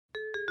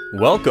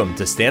Welcome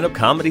to Stand-Up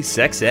Comedy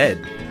Sex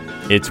Ed.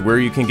 It's where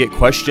you can get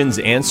questions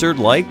answered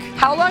like,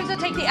 how long does it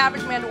take the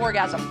average man to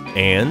orgasm?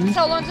 And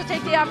how long does it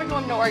take the average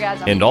woman to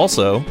orgasm? And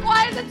also,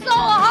 why is it so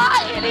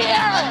hot in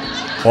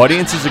here?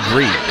 Audiences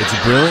agree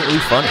it's brilliantly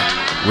funny.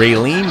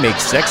 Raylene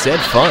makes sex ed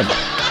fun.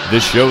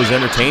 This show is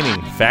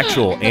entertaining,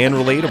 factual, and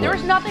relatable.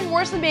 There's nothing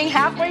worse than being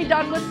halfway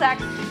done with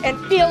sex and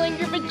feeling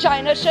your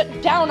vagina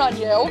shut down on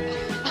you.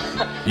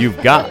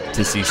 You've got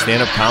to see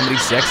Stand-Up Comedy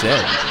Sex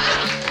Ed.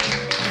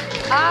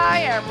 I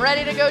am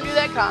ready to go do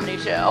that comedy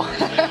show.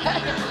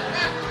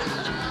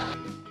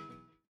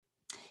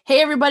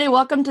 Hey everybody,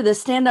 welcome to the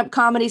Stand-Up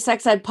Comedy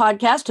Sex Ed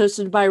podcast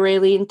hosted by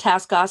Raylene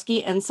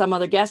Taskoski and some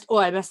other guest. Oh,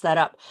 I messed that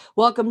up.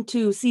 Welcome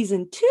to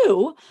season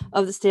 2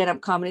 of the Stand-Up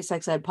Comedy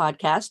Sex Ed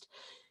podcast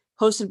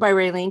hosted by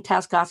Raylene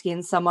Taskoski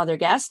and some other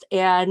guest.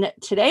 And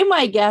today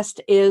my guest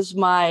is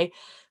my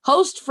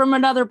host from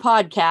another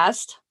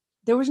podcast.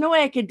 There was no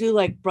way I could do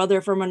like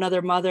brother from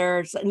another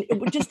mother.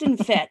 It just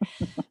didn't fit.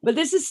 But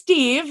this is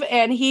Steve,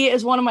 and he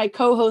is one of my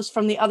co-hosts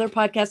from the other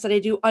podcast that I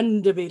do,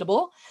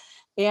 Undebatable.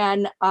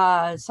 And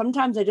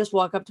sometimes I just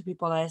walk up to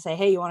people and I say,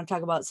 hey, you want to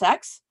talk about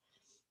sex?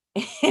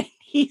 And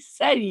he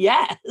said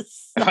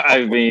yes.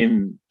 I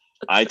mean,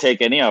 I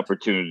take any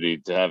opportunity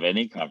to have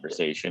any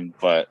conversation,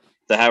 but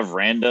to have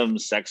random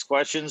sex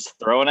questions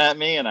thrown at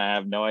me and I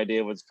have no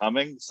idea what's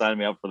coming, sign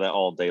me up for that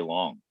all day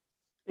long.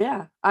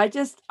 Yeah, I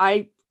just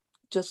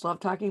love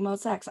talking about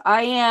sex.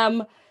 I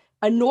am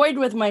annoyed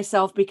with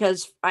myself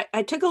because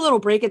I took a little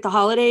break at the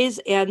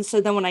holidays. And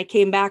so then when I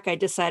came back, I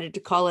decided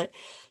to call it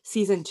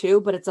season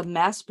 2, but it's a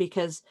mess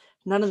because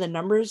none of the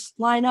numbers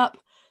line up.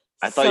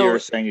 I thought you were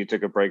saying you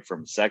took a break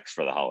from sex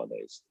for the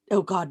holidays.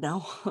 Oh God,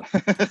 no.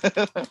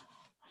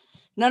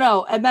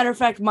 No. As a matter of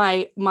fact,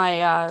 my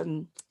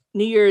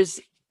New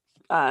Year's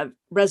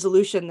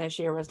resolution this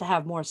year was to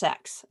have more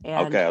sex.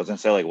 And okay, I was gonna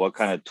say, like, what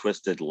kind of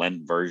twisted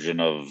Lent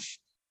version of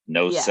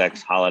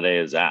sex holiday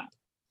is that?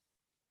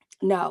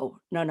 No.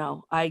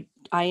 I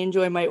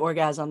enjoy my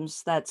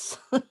orgasms. That's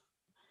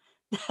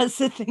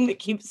the thing that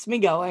keeps me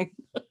going.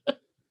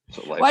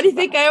 So why do you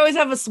think I always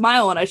have a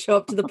smile when I show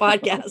up to the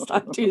podcast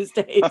on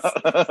Tuesdays?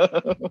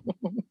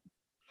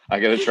 I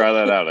gotta try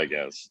that out, I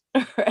guess.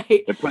 Right.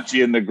 It puts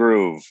you in the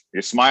groove.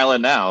 You're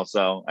smiling now,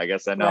 so I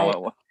guess I know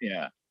right.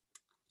 Yeah.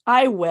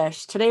 I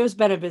wish. Today has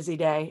been a busy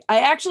day.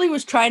 I actually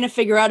was trying to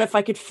figure out if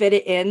I could fit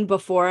it in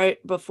before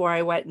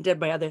I went and did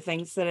my other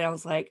things today. I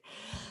was like,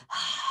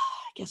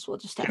 I guess we'll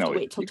just have to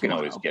wait till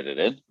tomorrow. You can always get it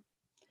in.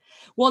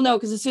 Well, no,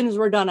 because as soon as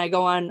we're done, I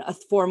go on a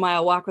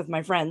 4-mile walk with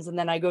my friends, and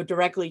then I go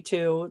directly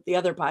to the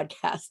other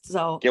podcast.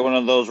 So get one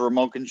of those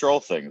remote control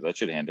things. That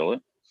should handle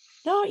it.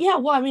 No, yeah.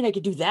 Well, I mean, I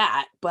could do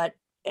that, but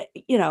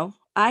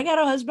I got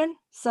a husband,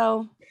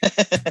 so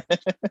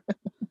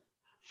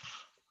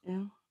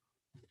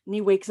And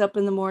he wakes up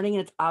in the morning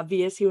and it's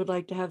obvious he would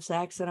like to have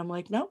sex. And I'm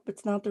like, nope,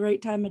 it's not the right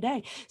time of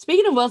day.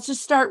 Speaking of, let's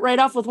just start right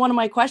off with one of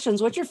my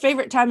questions. What's your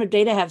favorite time of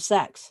day to have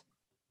sex?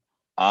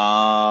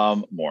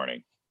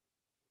 Morning.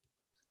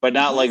 But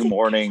not like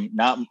morning,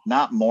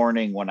 not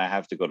morning when I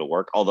have to go to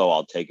work, although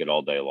I'll take it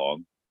all day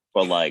long.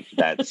 But like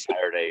that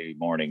Saturday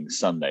morning,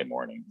 Sunday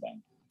morning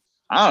thing.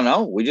 I don't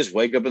know. We just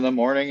wake up in the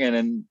morning and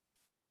then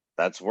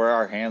that's where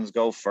our hands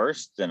go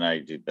first.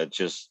 And that's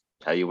just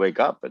how you wake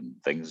up, and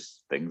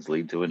things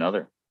lead to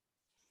another.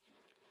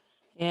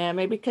 Yeah,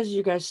 maybe because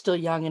you guys are still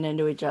young and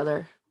into each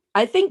other.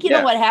 I think, you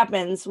know what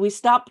happens?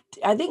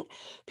 I think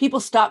people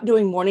stop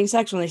doing morning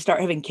sex when they start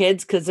having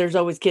kids because there's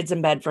always kids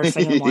in bed first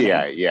thing in the morning.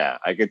 Yeah.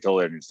 I could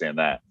totally understand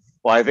that.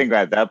 Well, I think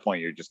at that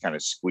point, you're just kind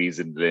of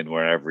squeezing it in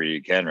wherever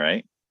you can,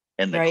 right?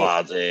 In the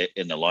closet,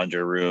 in the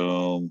laundry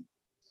room.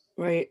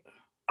 Right.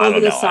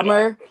 Over the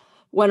summer,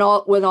 when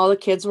all the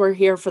kids were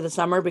here for the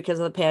summer because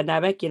of the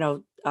pandemic,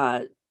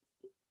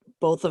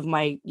 both of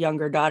my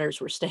younger daughters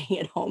were staying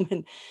at home.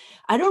 And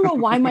I don't know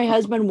why my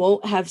husband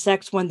won't have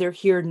sex when they're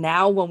here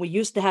now, when we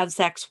used to have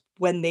sex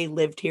when they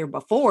lived here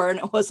before and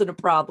it wasn't a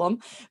problem.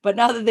 But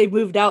now that they've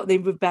moved out, they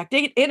moved back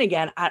in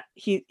again.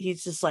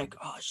 He's just like,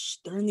 oh,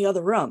 they're in the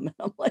other room. And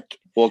I'm like,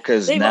 well,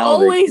 because they've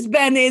always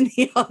been in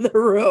the other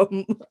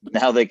room.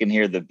 Now they can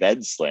hear the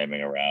bed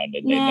slamming around.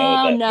 And they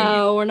know that.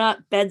 No, we're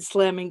not bed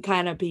slamming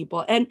kind of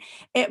people.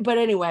 But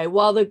anyway,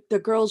 while the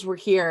girls were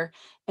here,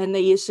 and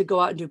they used to go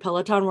out and do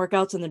Peloton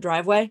workouts in the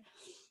driveway.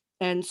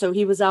 And so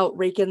he was out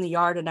raking the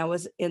yard and I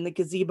was in the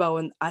gazebo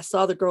and I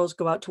saw the girls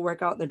go out to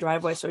work out in the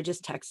driveway. So I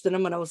just texted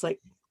him and I was like,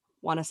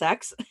 want a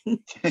sex? And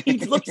he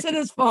looks at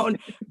his phone,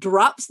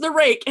 drops the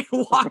rake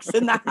and walks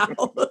in the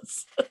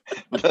house.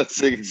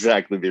 That's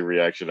exactly the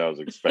reaction I was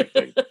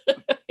expecting.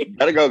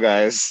 Gotta go,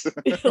 guys.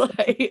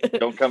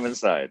 Don't come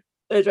inside.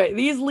 That's right.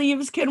 These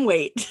leaves can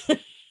wait.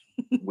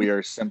 We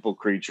are simple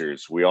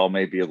creatures. We all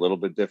may be a little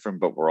bit different,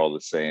 but we're all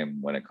the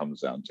same when it comes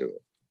down to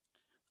it.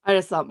 I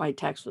just thought my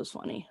text was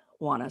funny.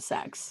 Want a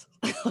sex.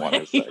 Want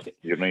a sex.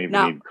 You don't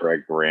even need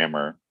correct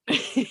grammar.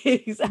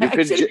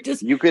 Exactly.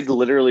 You could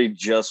literally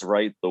just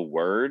write the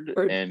word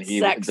and the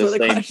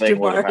same thing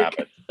would have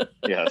happened.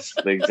 Yes,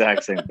 the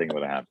exact same thing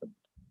would have happened.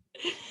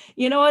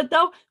 You know what,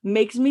 though?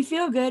 Makes me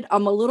feel good.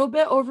 I'm a little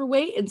bit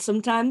overweight. And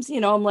sometimes,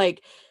 I'm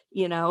like,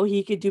 you know,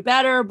 he could do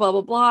better, blah,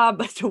 blah, blah.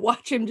 But to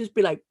watch him just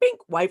be like, bink,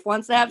 wife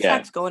wants to have Yeah,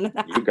 sex, going in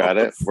the you got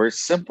it. house. We're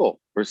simple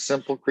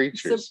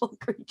creatures. Simple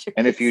creatures.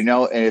 And if you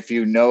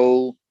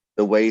know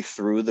the way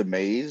through the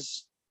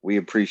maze, we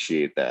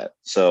appreciate that.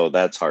 So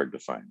that's hard to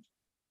find.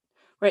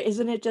 Right.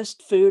 Isn't it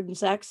just food and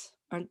sex?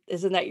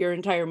 Isn't that your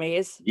entire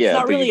maze? Yeah, It's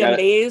not but you really a gotta-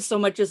 maze so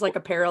much as like a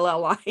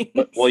parallel line.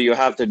 Well, you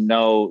have to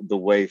know the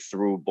way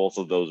through both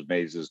of those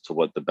mazes to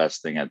what the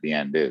best thing at the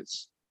end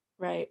is.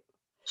 Right.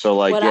 So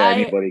like, What yeah, I-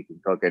 anybody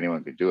can cook,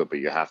 anyone can do it, but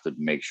you have to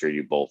make sure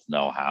you both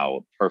know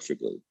how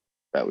perfectly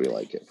that we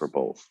like it for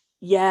both.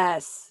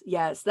 Yes.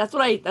 That's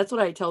what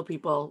I tell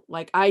people.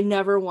 Like, I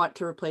never want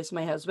to replace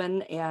my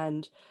husband.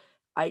 And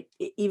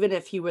even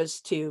if he was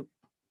to,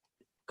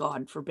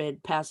 God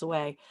forbid, pass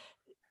away,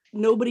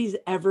 nobody's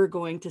ever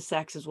going to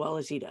sex as well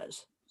as he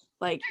does.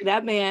 Like,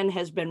 that man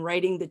has been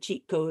writing the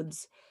cheat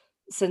codes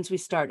since we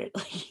started.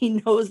 Like,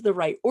 he knows the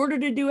right order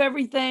to do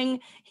everything.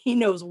 He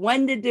knows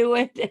when to do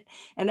it.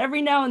 And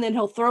every now and then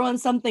he'll throw in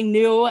something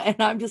new. And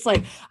I'm just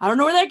like, I don't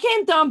know where that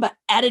came from, but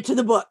add it to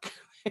the book.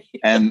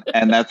 And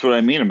that's what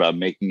I mean about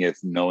making it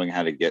knowing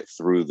how to get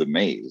through the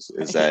maze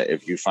is that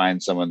if you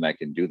find someone that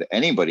can do that,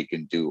 anybody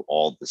can do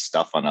all the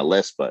stuff on a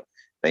list, but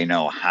they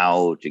know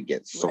how to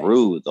get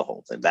through the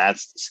whole thing.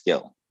 That's the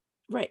skill.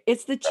 Right.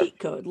 It's the cheat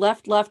code.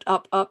 Left,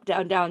 up,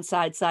 down, down,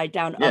 side,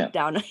 down, Yeah. up,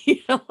 down. You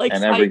know, like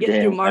And how you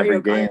get through Mario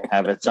every game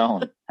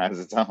Kart. has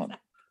its own.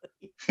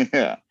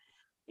 Yeah.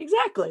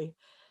 Exactly.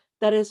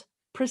 That is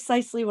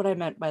precisely what I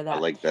meant by that. I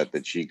like that,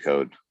 the cheat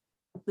code.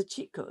 The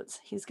cheat codes.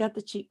 He's got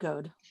the cheat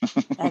code.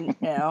 And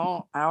you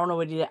know, I don't know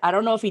what he did. I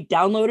don't know if he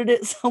downloaded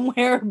it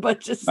somewhere, but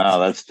just No,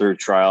 that's through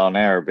trial and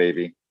error,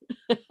 baby.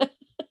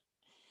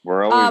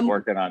 We're always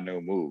working on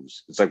new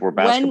moves. It's like we're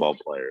basketball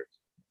players.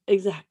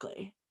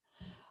 Exactly.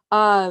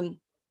 When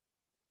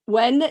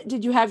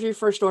did you have your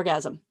first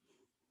orgasm?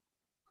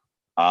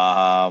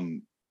 Well,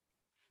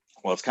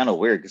 it's kind of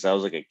weird because I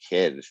was like a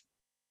kid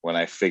when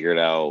I figured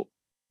out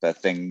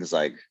that things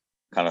like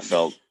kind of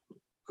felt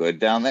good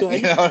down there.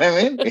 Good. You know what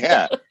I mean?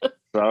 Yeah.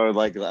 So I'd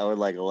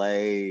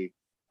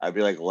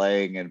be like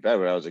laying in bed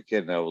when I was a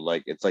kid, and I would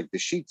like, it's like the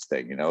sheets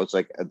thing, you know, it's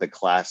like the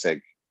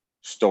classic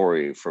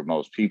story for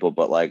most people,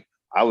 but like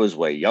I was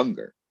way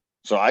younger.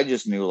 So I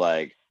just knew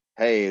like,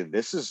 hey,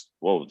 this is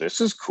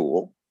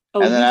cool.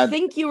 Oh, and then you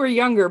think you were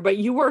younger, but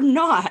you were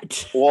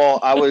not.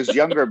 Well, I was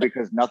younger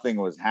because nothing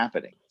was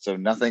happening. So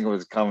nothing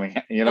was coming,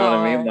 you know what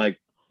I mean? Like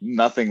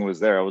nothing was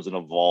there. I wasn't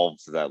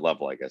evolved to that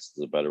level, I guess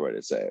is a better way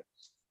to say it.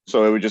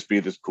 So it would just be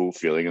this cool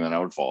feeling, and then I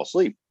would fall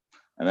asleep.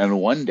 And then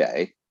one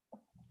day,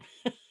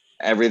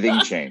 everything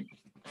changed.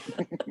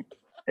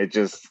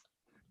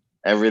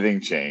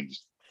 Everything changed.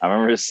 I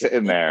remember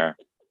sitting there,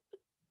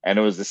 and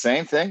it was the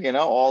same thing, you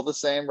know, all the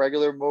same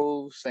regular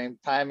moves, same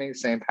timing,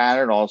 same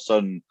pattern. All of a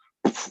sudden,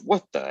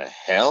 what the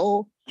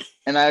hell?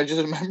 And I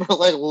just remember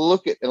like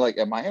looking, like,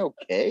 am I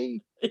okay?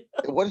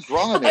 What is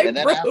wrong with me? And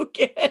then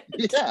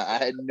I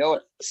had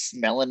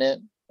smelling it.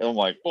 And I'm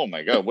like, oh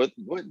my God, what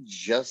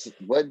just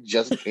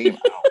came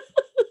out?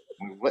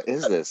 What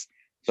is this?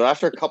 So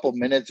after a couple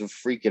minutes of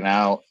freaking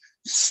out,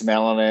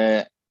 smelling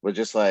it, was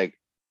just like,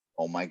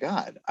 oh my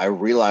God, I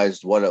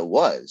realized what it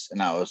was.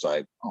 And I was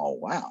like, oh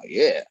wow,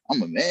 yeah,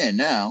 I'm a man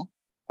now.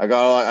 I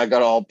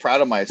got all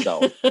proud of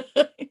myself.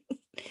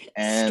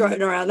 And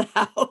strutting around the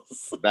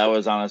house. That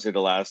was honestly the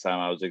last time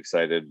I was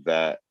excited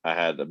that I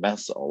had a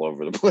mess all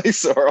over the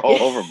place or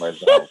all over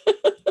myself.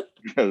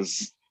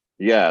 Because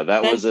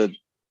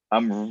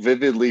I'm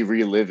vividly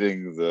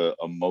reliving the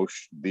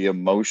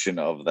emotion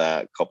of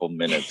that couple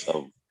minutes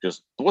of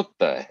just what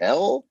the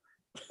hell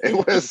it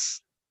was,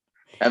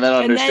 and then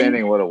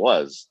understanding what it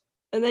was.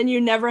 And then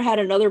you never had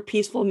another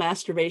peaceful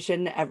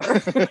masturbation ever.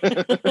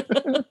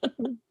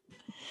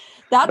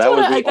 That's what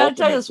I gotta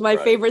tell you. It's my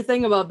favorite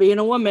thing about being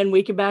a woman.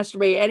 We can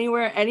masturbate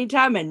anywhere,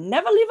 anytime, and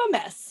never leave a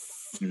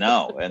mess.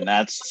 No, and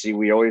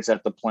we always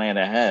have to plan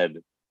ahead.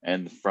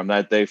 And from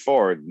that day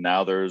forward,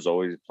 now there's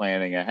always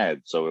planning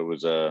ahead. So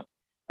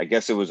I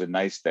guess it was a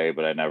nice day,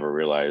 but I never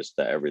realized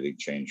that everything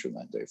changed from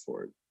that day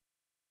forward.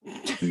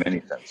 In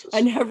many senses.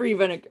 It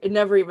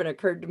never even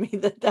occurred to me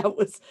that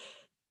was,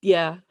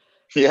 yeah.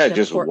 Yeah,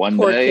 just one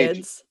day,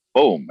 kids.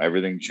 Boom,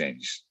 everything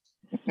changed.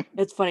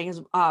 It's funny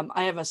because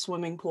I have a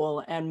swimming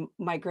pool, and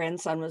my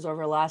grandson was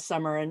over last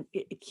summer, and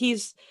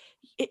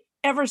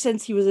ever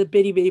since he was a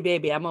bitty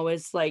baby, I'm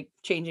always like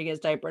changing his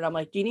diaper, and I'm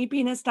like, do you need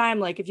penis time?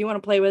 Like, if you want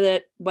to play with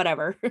it,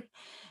 whatever.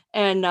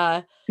 And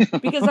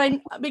because I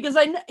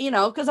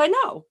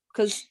know.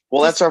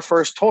 Well, that's our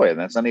first toy, and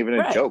that's not even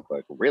a joke.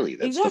 Like, really,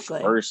 that's the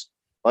first.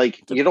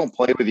 Like, you don't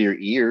play with your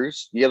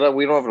ears. You know,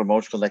 we don't have an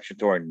emotional connection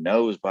to our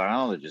nose, but I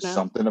don't know, there's just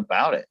something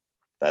about it.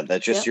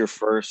 That's just your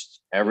first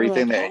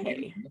everything that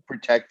you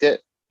protect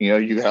it. You know,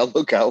 you gotta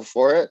look out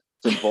for it.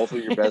 It's in both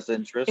of your best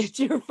interests. It's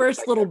your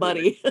first little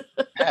buddy.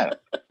 Yeah.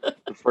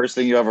 The first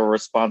thing you have a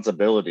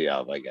responsibility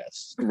of, I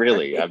guess.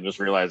 Really, I'm just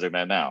realizing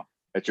that now.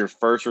 It's your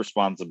first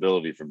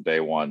responsibility from day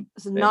one.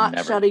 It's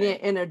not shutting it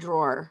in a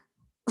drawer.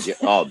 Yeah.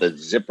 Oh, the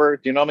zipper.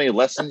 Do you know how many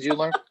lessons you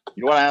learned?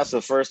 You want to ask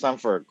the first time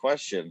for a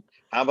question.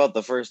 How about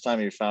the first time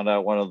you found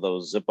out one of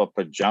those zip up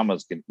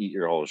pajamas can eat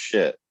your whole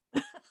shit?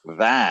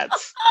 That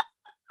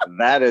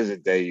is a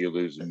day you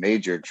lose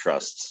major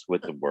trusts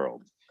with the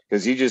world.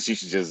 Because you should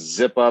just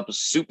zip up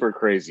super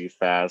crazy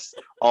fast,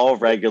 all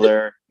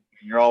regular,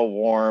 you're all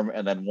warm,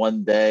 and then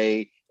one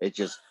day it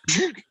just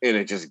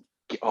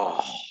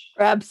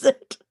Grabs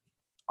it.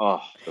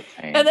 Oh, the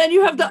pain. And then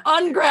you have to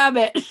ungrab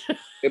it.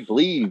 It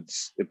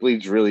bleeds. It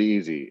bleeds really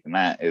easy. And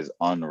that is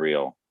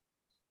unreal.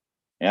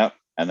 Yep.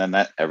 And then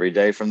that every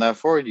day from that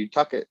forward, you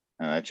tuck it.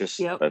 And that's just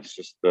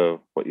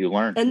what you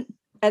learn.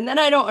 And then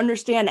I don't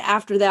understand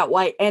after that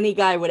why any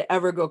guy would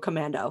ever go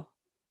commando.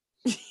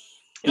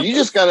 You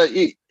just gotta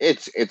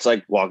it's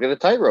like walking a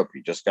tightrope.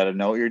 You just gotta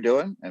know what you're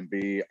doing and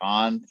be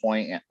on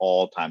point at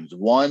all times.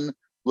 One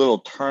little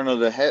turn of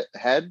the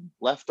head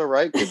left or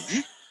right could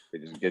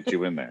just get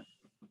you in there.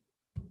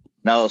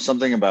 Now,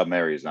 something about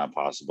Mary is not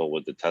possible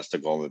with the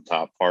testicle in the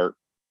top part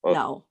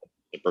of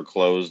zipper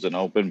closed and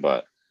open,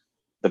 but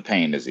the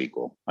pain is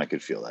equal. I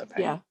could feel that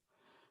pain. Yeah.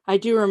 I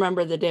do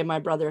remember the day my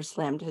brother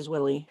slammed his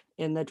willy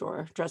in the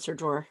dresser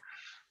drawer.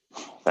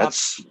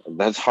 That's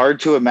hard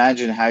to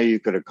imagine how you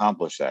could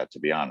accomplish that, to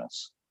be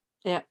honest.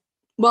 Yeah.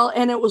 Well,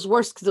 and it was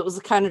worse because it was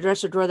the kind of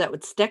dresser drawer that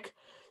would stick.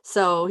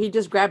 So he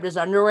just grabbed his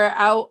underwear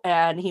out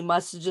and he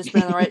must have just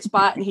been in the right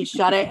spot and he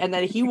shut it. And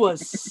then he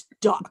was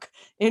stuck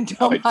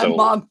until my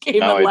mom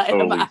came and let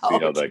him out. See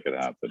how that could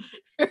happen.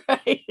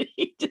 Right.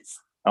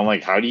 I'm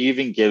like, how do you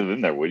even get it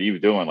in there? What are you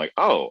doing? Like,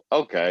 oh,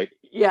 okay.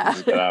 Yeah.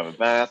 You gotta have a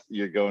bath.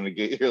 You're going to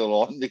get your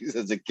little undies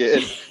as a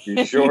kid.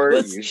 You're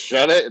short. You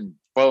shut it and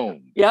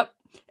boom. Yep.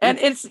 And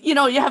it's, you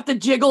have to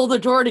jiggle the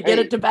drawer to get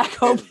it to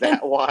back open. Is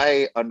that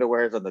why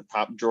underwear is on the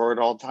top drawer at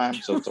all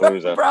times? So it's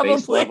always at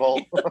face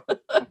level?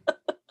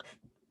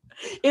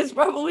 It's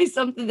probably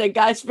something that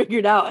guys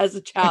figured out as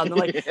a child. They're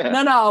like,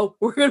 no,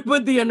 we're going to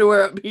put the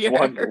underwear up here.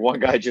 One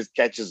guy just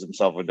catches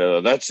himself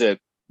into that's it.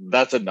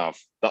 That's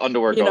enough. The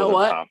underwear goes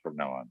on top from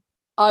now on.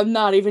 I'm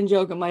not even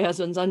joking. My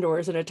husband's underwear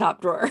is in a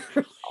top drawer.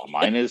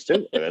 Mine is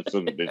too.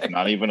 It's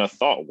not even a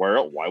thought.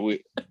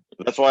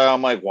 That's why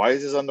I'm like, why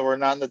is his underwear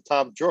not in the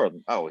top drawer?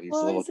 Oh, he's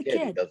a little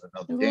kid. He doesn't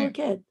know the game. Little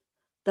kid.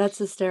 That's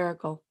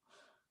hysterical.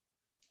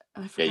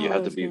 Yeah, you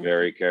have to be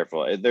very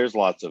careful. There's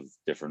lots of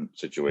different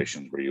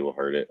situations where you will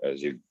hurt it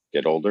as you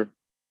get older.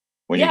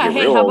 When you get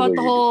real how older, about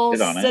the whole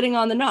sitting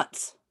on the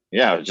nuts?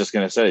 Yeah, I was just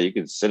gonna say you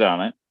can sit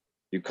on it.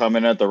 You come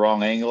in at the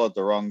wrong angle, at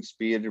the wrong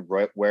speed,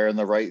 wearing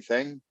the right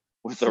thing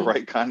with the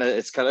right kind of.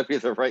 It's gotta be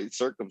the right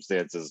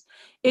circumstances.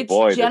 It's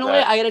generally,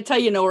 I gotta tell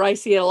you, where I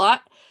see it a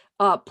lot,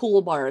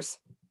 pool bars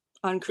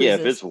on cruises. Yeah,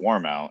 if it's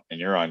warm out and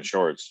you're on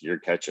shorts, you're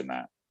catching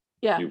that.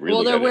 Yeah,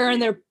 well, they're wearing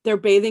their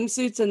bathing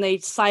suits and they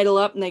sidle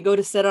up and they go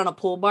to sit on a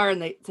pool bar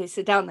and they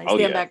sit down and they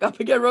stand back up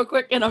again real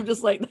quick. And I'm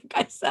just like, that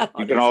guy sat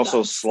on. You can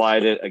also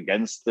slide it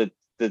against the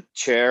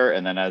chair,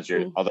 and then as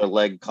your other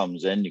leg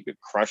comes in, you could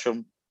crush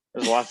them.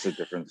 There's lots of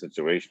different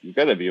situations. You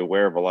got to be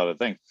aware of a lot of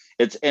things.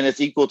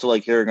 It's equal to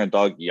like hearing a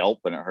dog yelp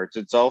when it hurts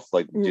itself.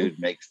 Like dude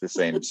makes the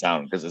same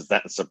sound because it's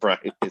that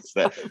surprise. It's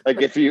that like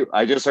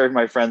I just heard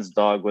my friend's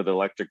dog with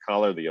electric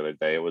collar the other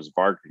day. It was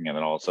barking, and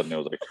then all of a sudden it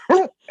was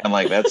like, and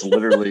like that's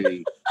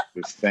literally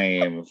the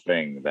same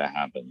thing that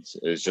happens.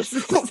 It's just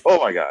oh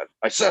my god,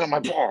 I sat on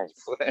my balls.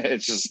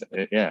 It's just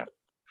it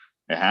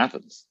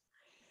happens.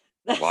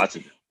 Lots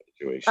of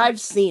situations. I've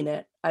seen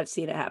it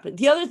happen.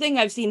 The other thing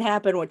I've seen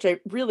happen, which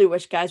I really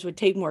wish guys would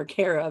take more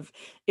care of,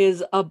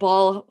 is a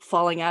ball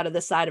falling out of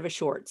the side of a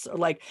shorts. Or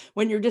like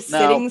when you're just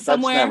sitting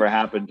somewhere. That's never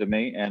happened to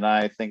me. And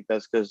I think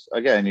that's because,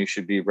 again, you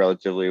should be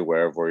relatively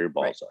aware of where your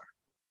balls are.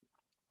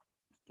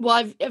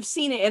 Well, I've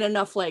seen it in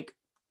enough, like,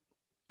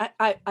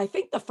 I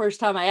think the first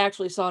time I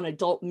actually saw an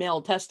adult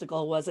male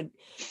testicle was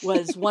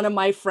one of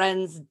my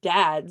friend's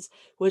dads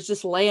was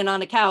just laying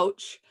on a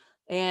couch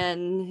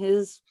and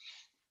his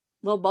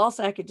little ball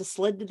sack had just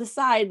slid to the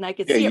side and I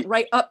could see it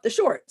right up the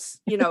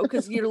shorts,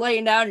 because you're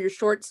laying down your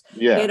shorts.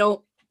 They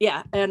don't.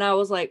 Yeah. And I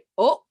was like,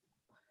 oh,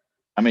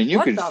 I mean, you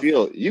can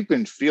feel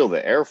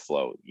the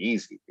airflow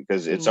easy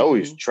because it's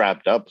always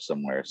trapped up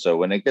somewhere. So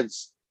when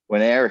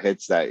air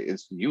hits that,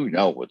 it's,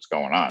 what's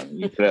going on.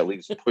 You could at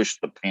least push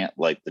the pant,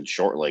 like the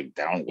short leg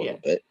down a little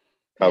bit,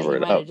 cover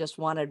it up. Might have just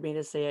wanted me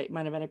to say it.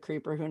 Might have been a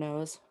creeper. Who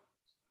knows?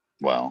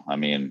 Well, I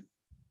mean,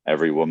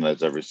 every woman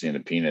that's ever seen a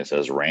penis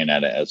has ran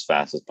at it as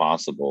fast as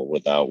possible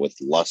with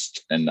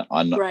lust and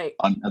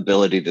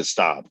inability to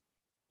stop.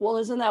 Well,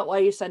 isn't that why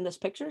you send us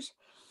pictures?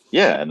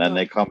 Yeah, and then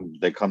they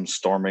come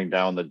storming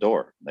down the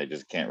door. They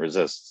just can't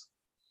resist.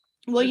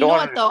 Well, you know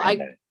what though?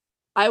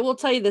 I will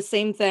tell you the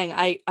same thing.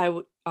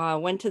 I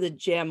went to the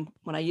gym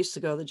when I used to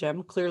go to the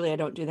gym. Clearly, I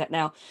don't do that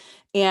now.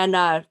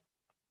 And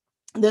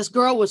this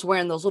girl was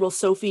wearing those little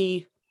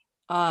Sophie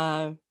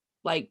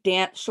like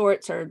dance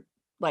shorts or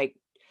like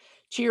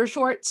cheer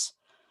shorts,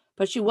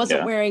 but she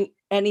wasn't wearing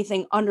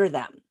anything under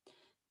them.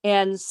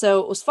 And so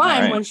it was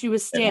fine when she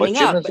was standing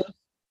up.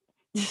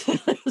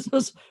 This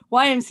was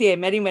YMCA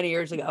many, many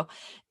years ago.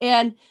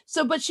 And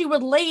so, but she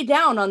would lay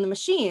down on the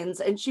machines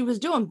and she was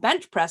doing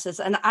bench presses.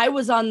 And I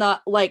was on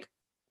the, like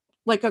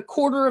a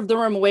quarter of the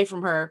room away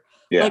from her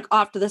like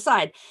off to the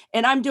side.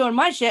 And I'm doing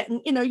my shit.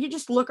 And, you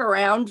just look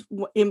around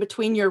in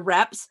between your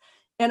reps.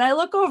 And I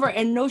look over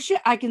and no shit,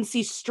 I can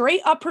see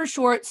straight up her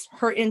shorts,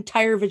 her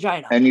entire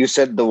vagina. And you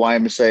said the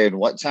YMCA in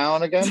what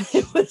town again?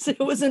 It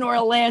was in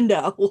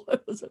Orlando.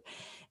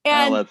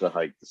 And that's a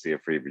hike to see a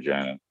free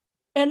vagina.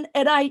 And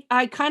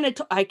I kind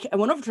of I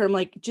went over to her. I'm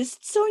like,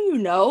 just so you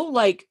know,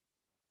 like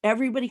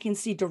everybody can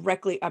see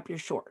directly up your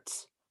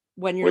shorts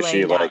when you're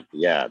laying down. Like,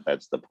 yeah,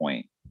 that's the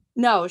point.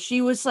 No,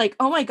 she was like,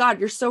 oh my God,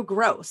 you're so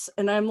gross.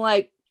 And I'm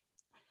like,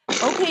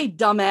 okay,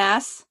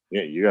 dumbass.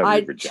 Yeah, you have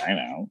your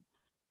vagina out.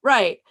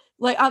 Right.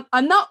 Like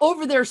I'm not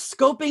over there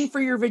scoping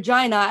for your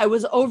vagina. I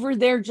was over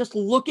there just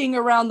looking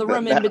around the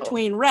room in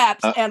between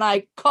reps and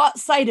I caught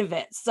sight of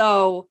it.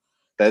 So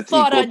that's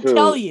thought I'd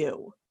tell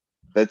you.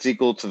 That's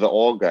equal to the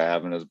old guy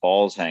having his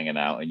balls hanging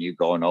out and you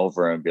going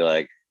over and be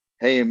like,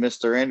 hey,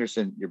 Mr.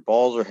 Anderson, your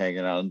balls are hanging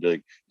out, and be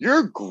like,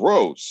 you're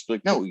gross.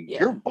 Like, no,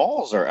 your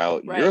balls are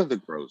out. Right. You're the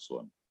gross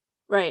one.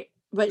 Right.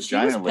 But she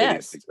was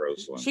pissed. The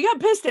gross one. She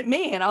got pissed at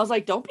me. And I was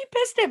like, don't be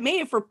pissed at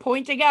me for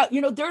pointing out,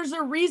 there's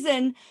a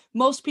reason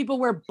most people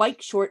wear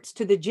bike shorts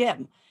to the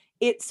gym.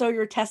 It's so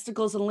your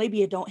testicles and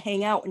labia don't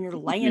hang out when you're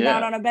laying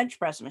down on a bench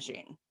press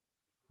machine.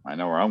 I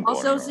know where I'm going.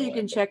 Also, so you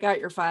can check out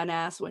your fine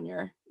ass when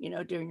you're,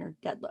 doing your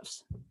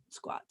deadlifts,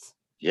 squats.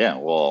 Yeah.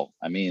 Well,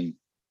 I mean,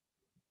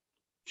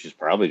 she's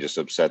probably just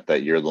upset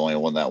that you're the only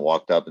one that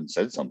walked up and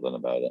said something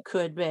about it.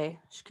 Could be.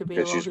 She could be.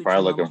 Because she's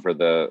probably looking for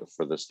the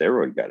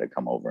steroid guy to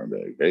come over and be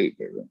like, "Hey,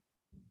 baby."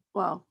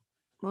 Well,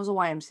 it was a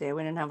YMCA.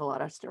 We didn't have a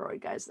lot of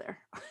steroid guys there.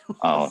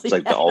 Oh, it's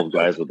like the old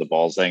guys with the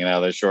balls hanging out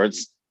of their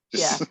shorts.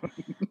 Yeah.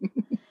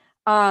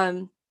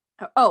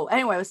 Oh,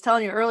 anyway, I was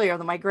telling you earlier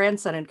that my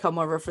grandson had come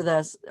over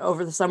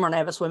over the summer, and I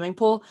have a swimming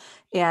pool.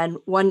 And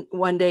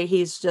one day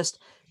he's just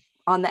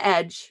on the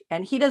edge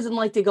and he doesn't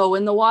like to go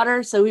in the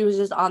water. So he was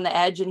just on the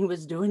edge and he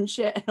was doing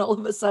shit. And all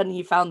of a sudden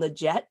he found the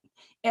jet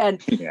and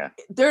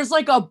there's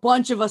like a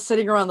bunch of us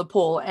sitting around the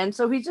pool. And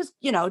so he's just,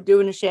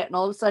 doing his shit. And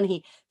all of a sudden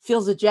he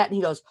feels the jet and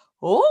he goes,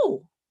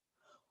 oh,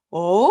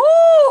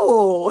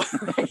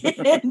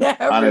 and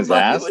on his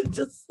ass?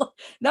 Just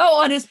no,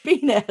 on his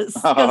penis.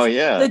 Oh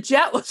yeah. The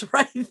jet was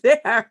right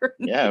there.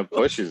 Yeah, it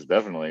pushes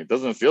definitely. It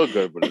doesn't feel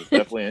good, but it's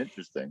definitely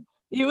interesting.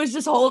 He was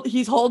just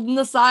he's holding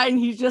the side and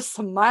he's just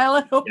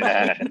smiling away.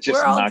 Yeah,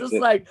 we're all just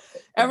like,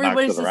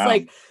 everybody's just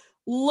like,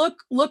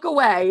 look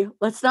away.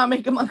 Let's not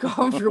make him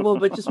uncomfortable,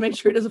 but just make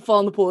sure he doesn't fall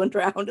in the pool and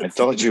drown. I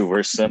told you,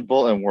 we're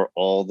simple and we're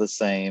all the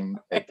same.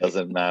 It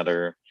doesn't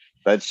matter.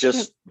 That's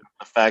just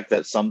the fact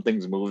that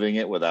something's moving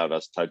it without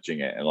us touching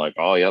it. And like,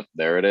 oh, yep,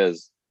 there it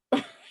is.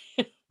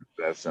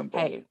 That's simple.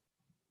 Hey,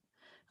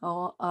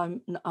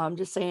 I'm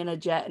just saying a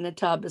jet in a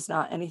tub is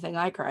not anything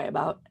I cry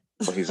about.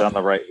 Well, he's on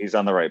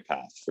the right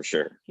path for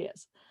sure. He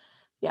is.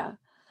 Yeah.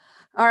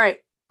 All right.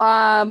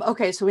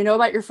 Okay. So we know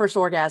about your first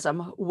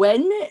orgasm.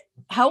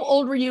 How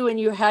old were you when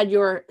you had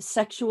your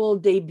sexual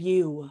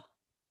debut?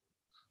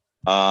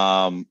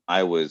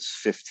 I was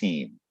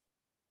 15.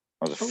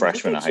 I was a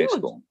freshman in high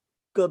school.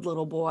 Good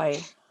little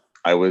boy.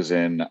 I was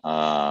in a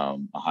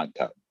hot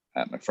tub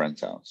at my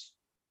friend's house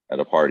at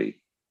a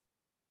party.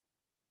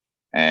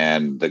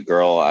 And the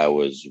girl I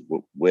was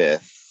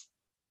with,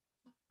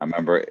 I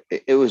remember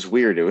it was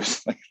weird. It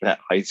was like that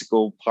high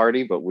school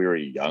party, but we were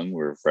young.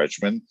 We were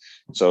freshmen.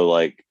 So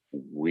like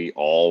we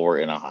all were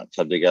in a hot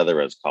tub together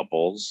as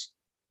couples,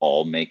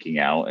 all making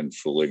out and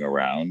fooling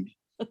around,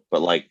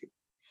 but like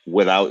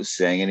without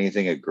saying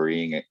anything,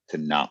 agreeing to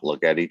not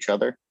look at each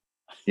other.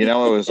 It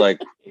was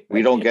like,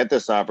 we don't get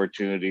this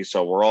opportunity,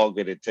 so we're all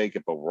going to take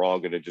it, but we're all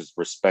going to just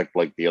respect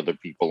like the other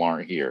people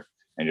aren't here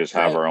and just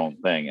have our own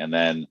thing. And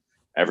then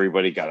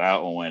everybody got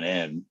out and went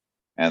in.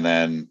 And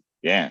then,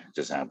 it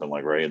just happened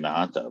like right in the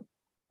hot tub.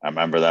 I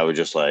remember that was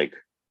just like,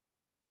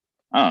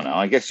 I don't know.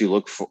 I guess you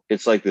look for,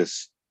 it's like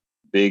this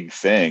big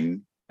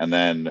thing. And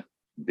then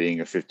being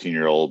a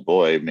 15-year-old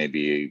boy,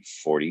 maybe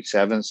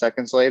 47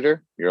 seconds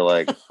later, you're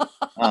like,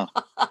 oh,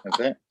 that's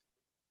it.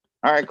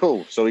 All right,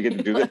 cool. So we get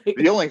to do that.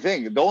 The only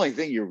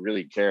thing you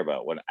really care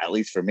about, when at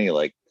least for me,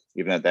 like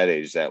even at that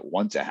age, is that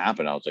once it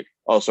happened, I was like,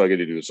 oh, so I get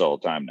to do this all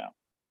the time now.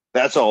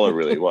 That's all it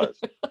really was.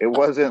 It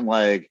wasn't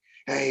like,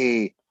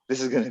 hey, this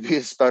is going to be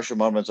a special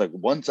moment. It's like,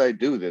 once I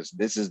do this,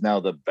 this is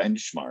now the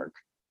benchmark,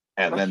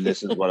 and then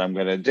this is what I'm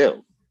going to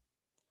do.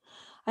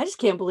 I just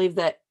can't believe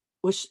that.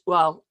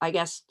 Well, I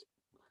guess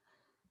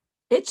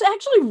it's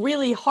actually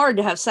really hard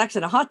to have sex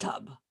in a hot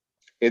tub.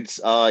 It's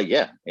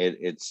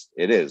it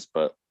is,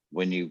 but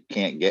when you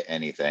can't get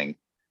anything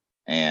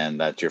and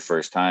that's your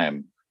first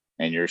time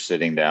and you're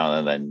sitting down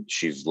and then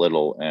she's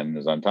little and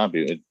is on top of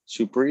you, it's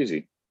super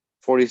easy.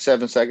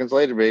 47 seconds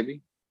later,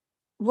 baby.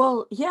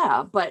 Well,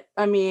 yeah, but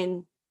I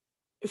mean,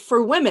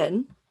 for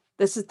women,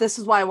 this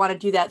is why I want to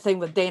do that thing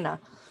with Dana.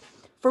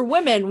 For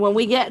women, when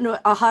we get into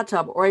a hot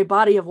tub or a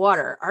body of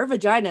water, our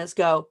vaginas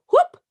go,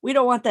 whoop, we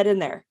don't want that in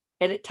there.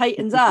 And it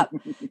tightens up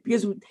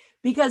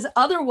because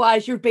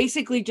otherwise you're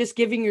basically just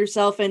giving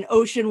yourself an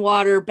ocean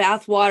water,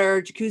 bath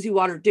water, jacuzzi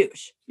water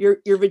douche. Your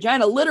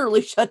vagina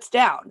literally shuts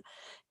down.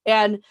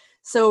 And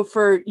so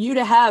for you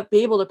to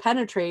be able to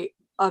penetrate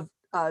a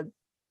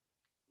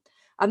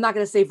I'm not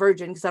going to say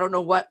virgin because I don't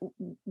know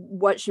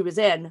what she was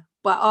in,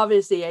 but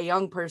obviously a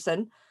young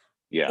person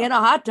in a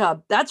hot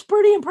tub. That's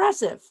pretty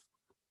impressive.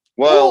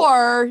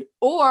 Well,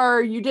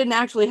 or you didn't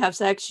actually have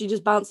sex. She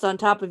just bounced on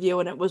top of you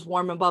and it was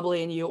warm and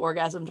bubbly and you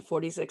orgasmed to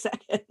 46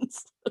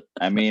 seconds.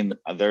 I mean,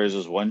 there was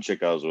this one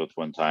chick I was with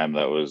one time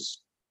that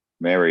was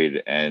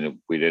married and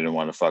we didn't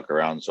want to fuck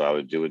around, so I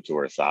would do it to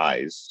her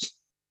thighs.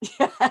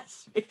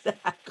 Yes,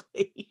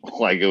 exactly.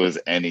 Like it was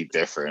any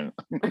different.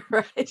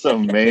 Right. So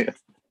like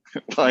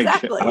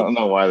Exactly. I don't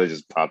know why they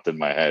just popped in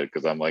my head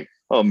because I'm like,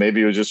 oh,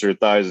 maybe it was just her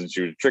thighs and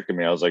she was tricking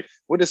me. I was like,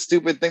 what a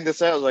stupid thing to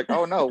say. I was like,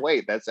 oh no,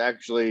 wait, that's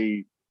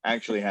actually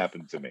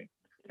happened to me.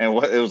 And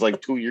it was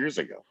like 2 years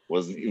ago. It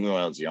wasn't even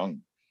when I was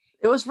young.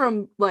 It was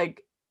from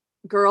like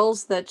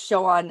girls that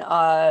show on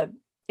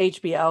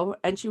HBO,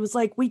 and she was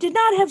like, "We did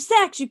not have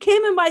sex. You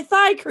came in my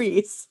thigh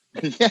crease."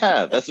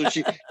 Yeah, that's what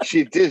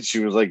she did. She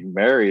was like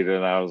married,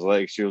 and I was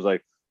like, she was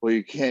like, well,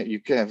 you can't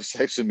have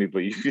sex with me, but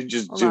you can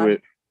just do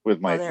it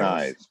with my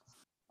thighs.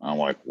 I'm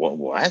like,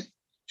 what?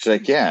 She's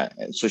like, yeah.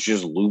 And so she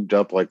just lubed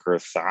up like her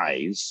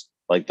thighs,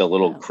 like the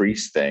little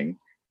crease thing,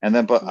 and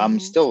then but I'm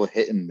still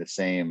hitting the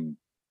same.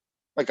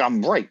 Like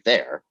I'm right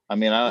there. I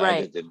mean,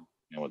 I just didn't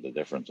know what the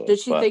difference was. Did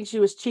she think she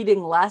was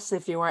cheating less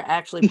if you weren't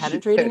actually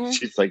penetrating her?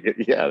 She's like,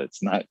 yeah,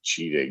 it's not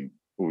cheating.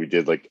 We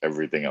did like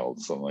everything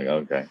else. I'm like,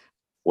 okay,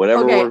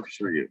 whatever works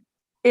for you.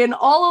 In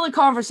all of the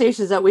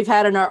conversations that we've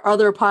had in our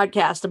other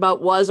podcast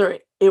about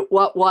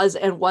what was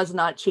and was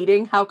not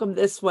cheating, how come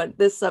this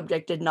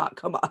subject did not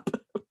come up?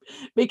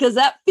 Because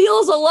that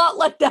feels a lot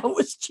like that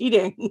was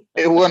cheating.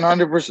 It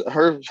 100%.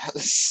 Her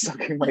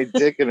sucking my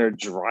dick in her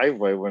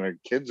driveway when her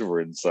kids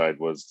were inside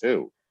was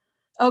too.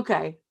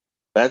 Okay.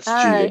 That's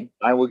all cheating.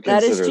 Right. I would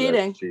consider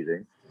that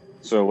cheating.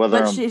 So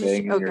whether I'm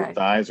banging your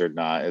thighs or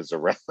not is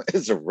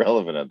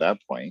irrelevant at that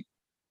point.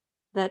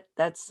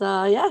 That's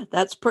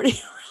pretty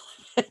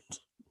irrelevant.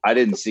 I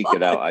didn't seek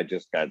it out. I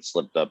just got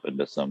slipped up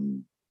into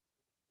some.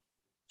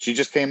 She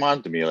just came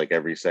on to me like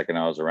every second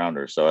I was around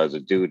her. So as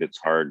a dude, it's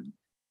hard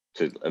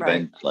to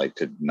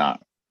to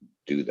not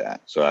do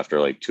that. So after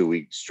like 2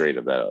 weeks straight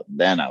of that,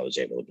 then I was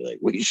able to be like,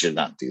 we should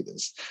not do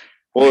this.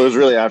 Well, it was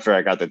really after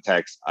I got the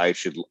text, I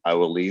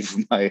will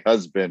leave my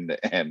husband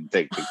and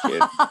take the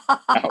kid.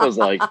 I was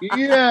like,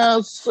 yeah,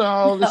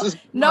 so this is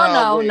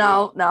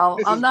no.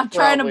 I'm not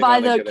trying to buy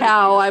the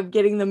cow. Idea. I'm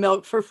getting the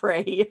milk for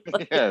free.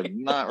 Yeah,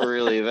 not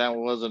really. That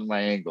wasn't my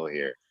angle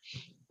here.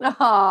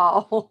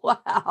 Oh,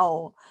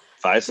 wow.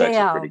 Thigh sex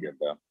is pretty good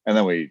though. And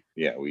then we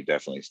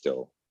definitely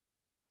still.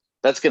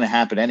 That's going to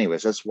happen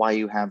anyways. That's why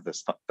you have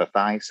the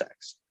thigh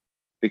sex,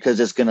 because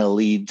it's going to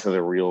lead to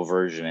the real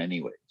version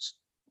anyways.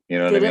 You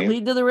know what I mean? Did it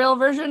lead to the real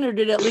version, or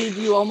did it lead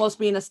you almost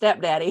being a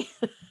stepdaddy?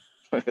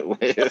 Well,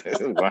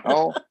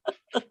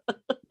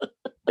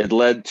 it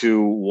led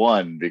to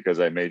one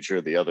because I made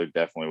sure the other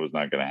definitely was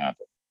not going to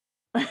happen.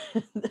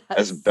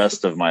 As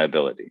best of my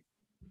ability.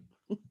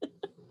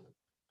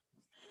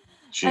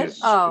 She is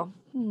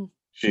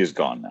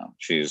gone now.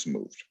 She's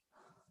moved.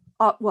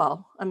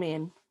 Well, I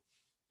mean,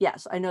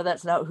 yes, I know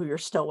that's not who you're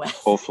still with.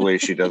 Hopefully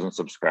she doesn't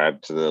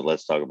subscribe to the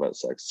Let's Talk About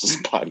Sex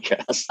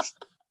podcast.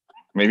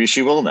 Maybe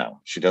she will now.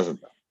 She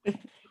doesn't know.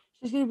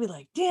 She's going to be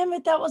like, damn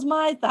it, that was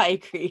my thigh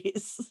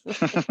crease.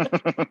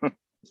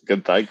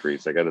 Good thigh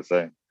crease, I got to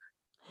say.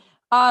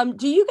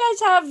 Do you guys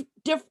have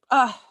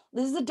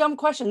this is a dumb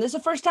question. This is the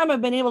first time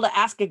I've been able to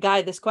ask a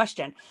guy this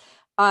question.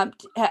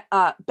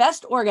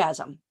 Best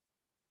orgasm.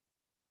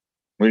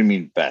 What do you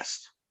mean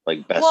best?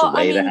 Like best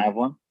way to have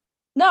one?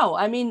 No,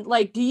 I mean,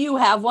 like, do you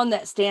have one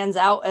that stands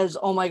out as,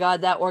 oh my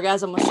God, that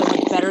orgasm was so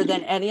much better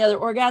than any other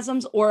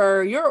orgasms, or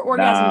are your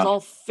orgasms all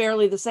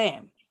fairly the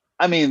same?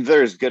 I mean,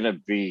 there's going to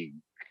be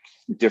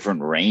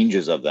different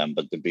ranges of them,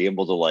 but to be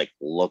able to like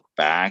look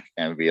back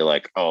and be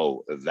like,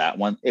 oh, that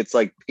one, it's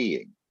like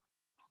peeing.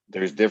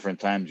 There's different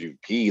times you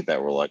pee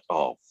that were like,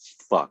 oh,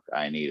 fuck,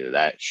 I needed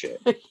that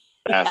shit.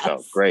 That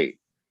felt great.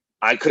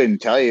 I couldn't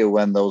tell you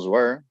when those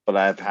were, but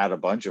I've had a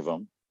bunch of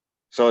them.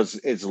 So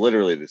it's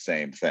literally the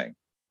same thing.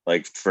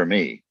 Like for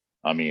me,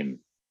 I mean,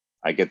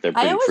 I get there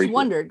pretty I always frequent.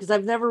 wondered, because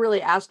I've never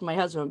really asked my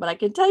husband, but I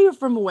can tell you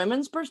from a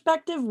women's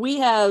perspective, we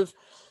have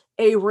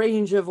a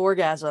range of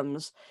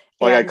orgasms.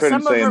 Like I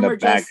couldn't say in the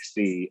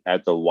backseat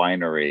at the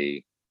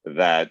winery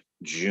that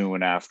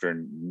June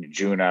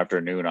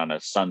afternoon on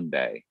a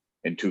Sunday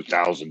in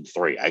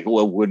 2003. I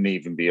wouldn't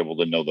even be able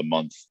to know the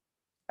month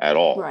at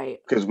all. Right.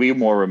 Because we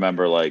more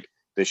remember like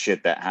the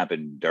shit that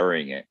happened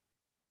during it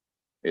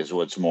is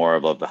what's more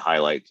of the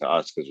highlight to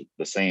us, because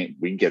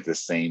we get the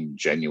same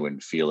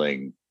genuine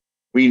feeling.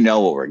 We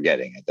know what we're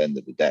getting at the end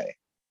of the day.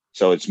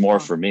 So it's more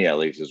for me, at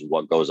least, is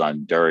what goes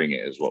on during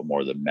it is what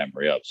more the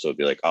memory of. So it'd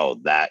be like,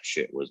 oh, that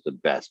shit was the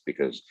best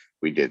because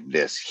we did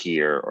this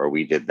here, or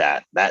we did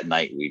that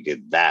night. We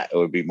did that. It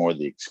would be more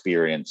the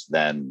experience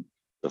than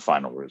the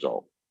final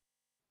result.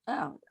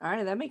 Oh, all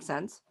right. That makes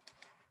sense.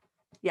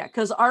 Yeah.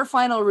 Cause our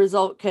final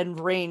result can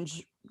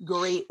range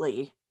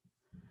greatly,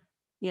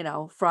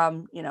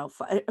 from,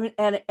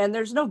 and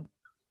there's no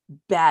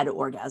bad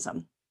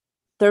orgasm.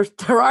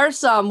 there are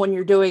some when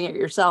you're doing it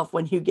yourself,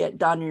 when you get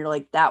done and you're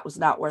like, that was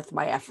not worth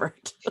my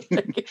effort.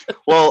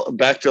 Well,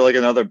 back to like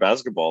another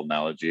basketball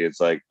analogy,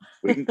 it's like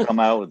we can come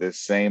out with the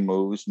same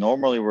moves.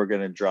 Normally we're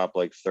going to drop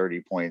like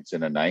 30 points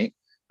in a night,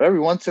 but every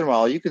once in a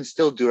while you can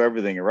still do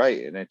everything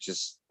right, and it's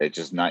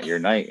just not your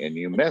night and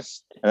you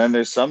miss. And then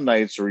there's some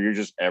nights where you're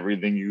just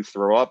everything you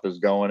throw up is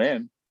going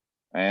in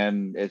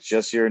and it's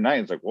just your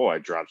night. It's like, whoa, I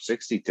dropped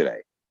 60 today.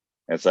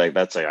 It's like,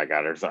 that's like I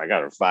got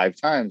her 5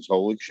 times.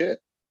 Holy shit.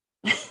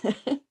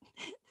 It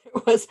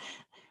was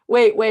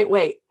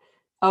wait.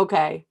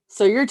 Okay.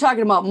 So you're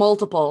talking about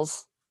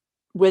multiples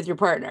with your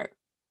partner.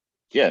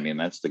 Yeah, I mean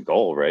that's the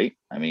goal, right?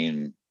 I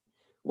mean,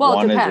 Well,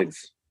 one it depends.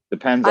 is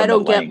depends on the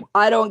length.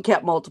 I don't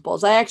get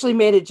multiples. I actually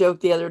made a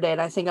joke the other day,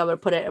 and I think I'm gonna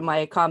put it in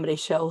my comedy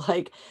show.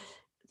 Like,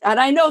 and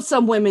I know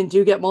some women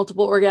do get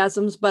multiple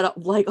orgasms, but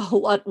like a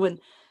lot when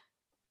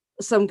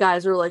some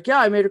guys are like, yeah,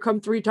 I made her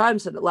come 3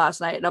 times last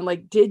night. And I'm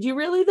like, did you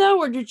really though?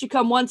 Or did you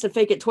come once and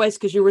fake it twice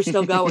because you were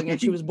still going and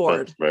she was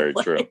bored? That's very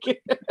like, true.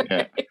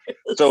 Yeah.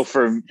 So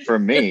for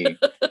me,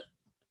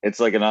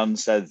 it's like an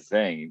unsaid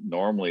thing.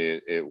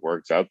 Normally it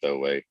works out that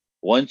way.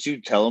 Once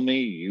you tell me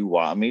you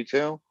want me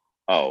to,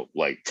 oh,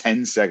 like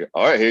 10 seconds.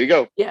 All right, here you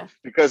go. Yeah.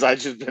 Because I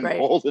just been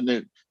holding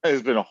it. I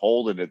just been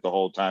holding it the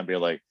whole time,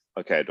 being like,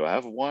 okay, do I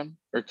have 1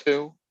 or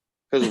 2?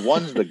 Because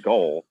 1's the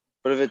goal.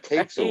 But if it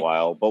takes a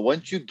while, but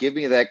once you give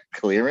me that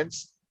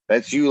clearance,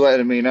 that's you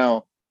letting me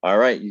know, all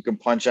right, you can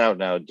punch out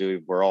now,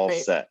 dude. We're all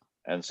set.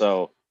 And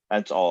so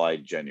that's all I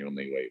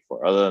genuinely wait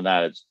for. Other than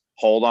that, it's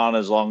hold on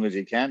as long as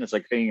you can. It's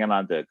like hanging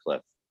onto a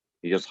cliff.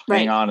 You just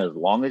hang on as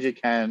long as you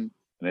can,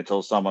 and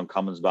until someone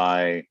comes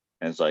by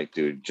and it's like,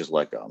 dude, just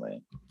let go,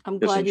 man. I'm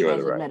glad you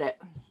guys admit it.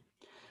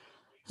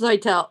 So I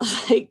tell,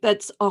 like,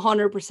 that's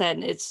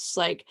 100%. It's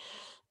like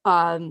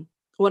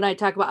when I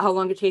talk about how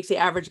long it takes the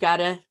average guy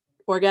to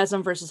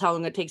orgasm versus how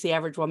long it takes the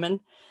average woman,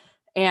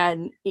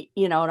 and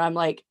and I'm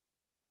like,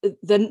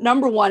 the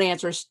number one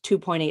answer is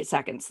 2.8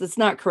 seconds. That's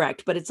not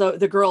correct, but it's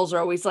the girls are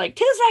always like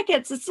 2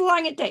 seconds. It's how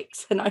long it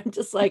takes, and I'm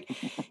just like,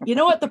 you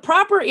know what? The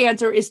proper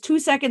answer is 2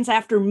 seconds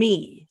after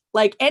me.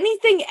 Like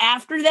anything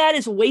after that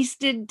is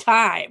wasted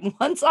time.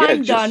 Once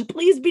I'm done,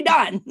 please be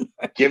done.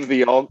 Give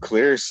the all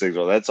clear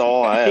signal. That's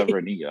all I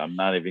ever need. I'm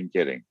not even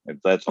kidding. If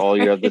that's all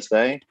you have to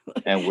say,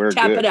 and we're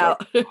Tap good. it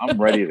out. Like, I'm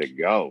ready to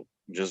go.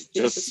 Just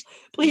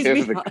please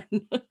be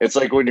done. It's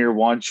like when you're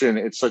watching,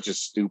 it's such a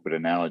stupid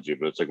analogy,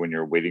 but it's like when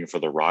you're waiting for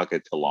the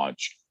rocket to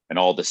launch and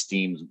all the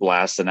steam's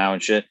blasting out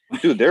and shit.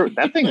 Dude,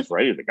 that thing is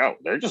ready to go.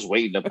 They're just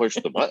waiting to push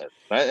the button.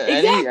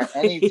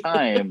 Any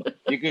time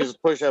you can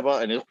just push that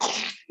button,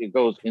 it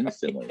goes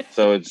instantly.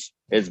 So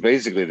it's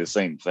basically the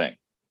same thing.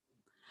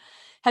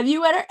 Have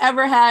you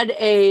ever had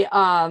a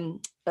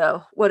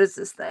what is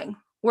this thing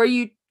where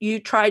you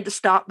tried to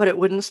stop but it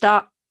wouldn't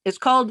stop? It's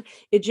called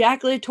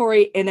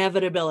ejaculatory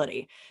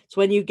inevitability. It's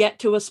when you get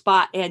to a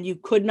spot and you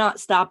could not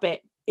stop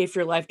it if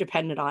your life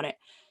depended on it.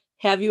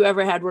 Have you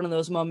ever had one of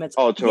those moments?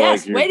 Oh,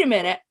 yes. Like wait a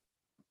minute.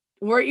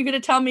 Weren't you going to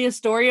tell me a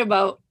story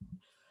about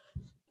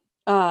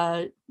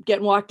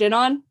getting walked in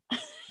on?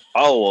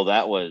 Oh, well,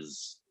 that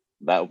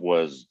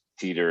was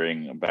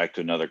teetering back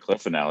to another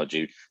cliff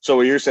analogy. So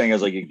what you're saying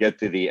is like you get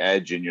to the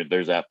edge and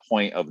there's that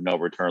point of no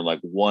return, like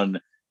one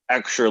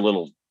extra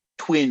little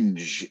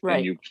twinge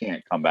and you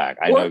can't come back.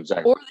 I know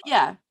exactly.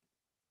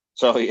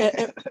 So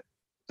yeah,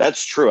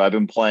 that's true. I've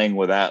been playing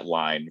with that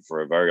line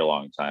for a very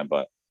long time,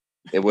 but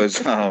it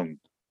was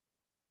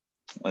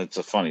it's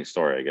a funny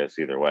story, I guess.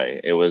 Either way,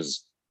 it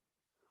was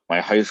my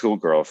high school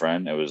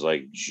girlfriend. It was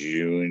like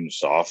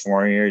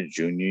sophomore year,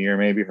 junior year,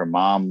 maybe. Her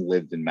mom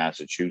lived in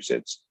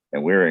Massachusetts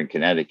and we were in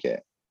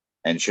Connecticut,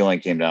 and she only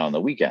came down on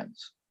the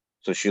weekends.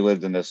 So she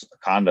lived in this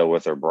condo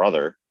with her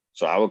brother.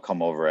 So I would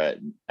come over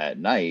at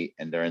night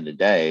and during the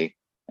day,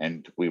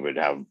 and we would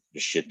have a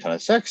shit ton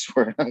of sex.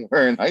 We're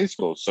in high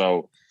school.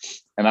 So,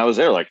 and I was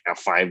there like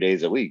 5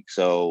 days a week.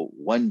 So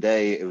one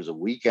day it was a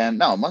weekend.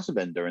 No, it must have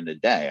been during the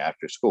day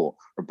after school.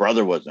 Her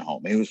brother wasn't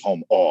home. He was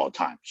home all the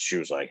time. She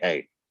was like,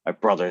 hey, my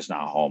brother's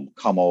not home.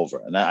 Come over.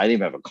 And I didn't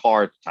even have a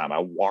car at the time. I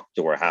walked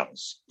to her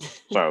house.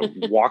 So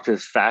I walked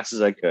as fast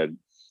as I could.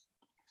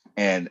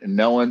 And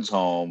no one's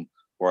home.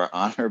 We're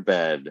on her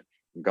bed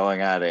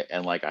going at it.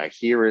 And like I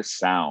hear a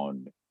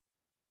sound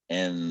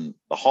in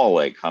the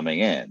hallway coming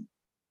in.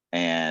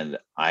 And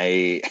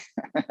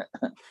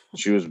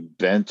she was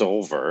bent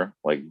over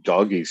like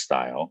doggy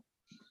style.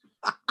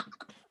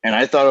 And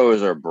I thought it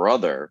was her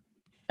brother.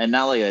 And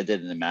not like it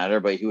didn't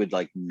matter, but he would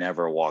like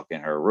never walk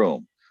in her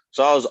room.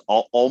 So I was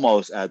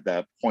almost at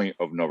that point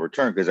of no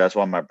return, because that's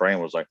why my brain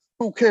was like,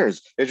 who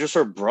cares? It's just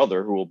her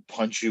brother who will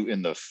punch you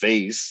in the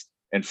face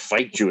and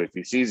fight you if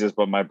he sees this.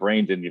 But my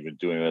brain didn't even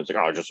do anything. It's like,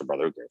 oh, just her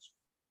brother, who cares?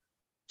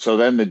 So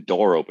then the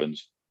door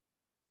opens.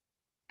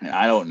 And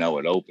I don't know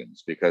it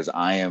opens because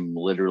I am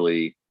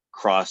literally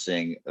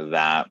crossing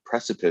that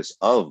precipice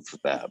of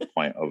that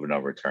point of no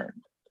return.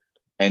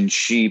 And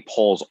she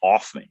pulls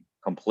off me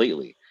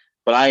completely.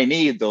 But I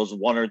need those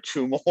 1 or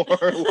 2 more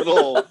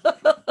little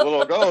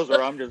goes,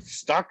 or I'm just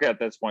stuck at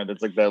this point.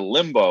 It's like that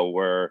limbo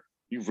where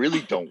You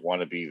really don't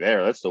want to be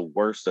there. That's the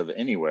worst of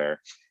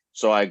anywhere.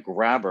 So I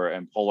grab her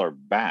and pull her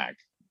back.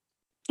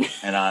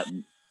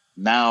 And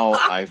now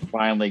I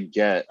finally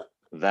get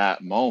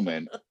that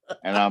moment.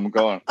 And I'm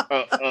going,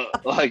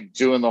 like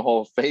doing the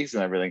whole face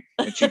and everything.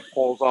 And she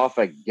pulls off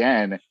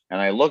again.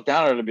 And I look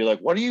down at her to be like,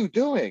 what are you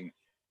doing?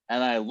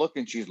 And I look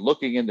and she's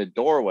looking in the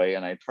doorway.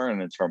 And I turn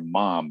and it's her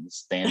mom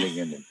standing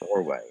in the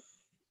doorway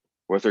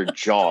with her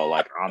jaw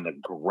like on the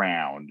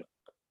ground.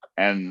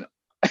 And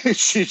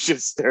she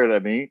just stared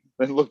at me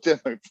and looked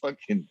at my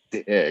fucking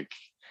dick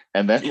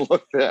and then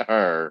looked at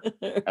her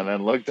and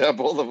then looked at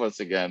both of us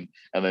again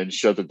and then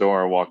shut the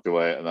door and walked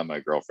away. And then my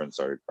girlfriend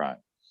started crying.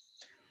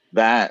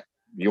 That,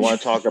 you want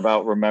to talk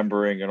about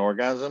remembering an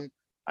orgasm?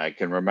 I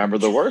can remember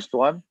the worst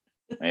one.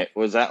 It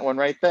was that one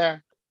right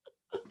there.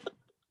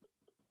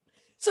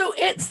 So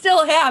it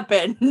still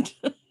happened.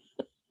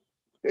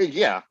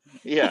 Yeah,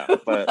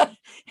 but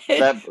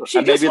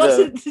she just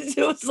wasn't.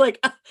 It was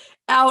like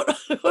out.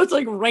 It was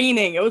like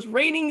raining. It was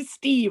raining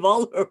Steve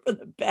all over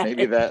the bed.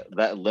 Maybe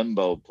that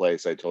limbo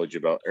place I told you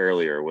about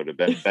earlier would have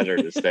been better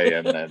to stay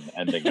in than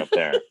ending up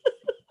there.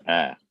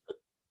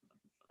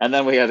 And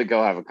then we had to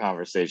go have a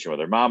conversation with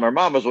her mom. Her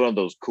mom was one of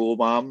those cool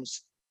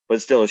moms,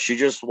 but still, she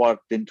just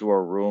walked into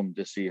her room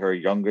to see her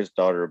youngest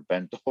daughter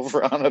bent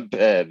over on a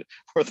bed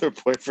with her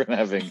boyfriend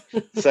having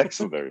sex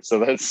with her. So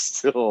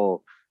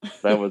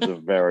that was a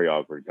very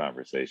awkward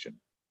conversation.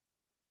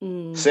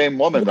 Same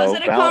woman, though.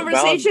 Was it a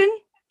conversation?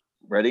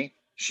 Ready?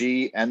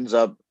 She ends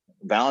up,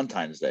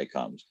 Valentine's Day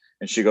comes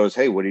and she goes,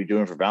 hey, what are you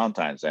doing for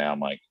Valentine's Day? I'm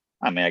like,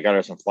 I mean, I got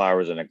her some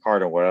flowers in a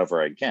cart or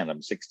whatever I can.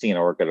 I'm 16. I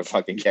work at a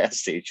fucking gas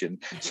station.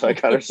 So I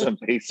got her some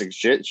basic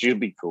shit. She'd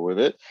be cool with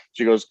it.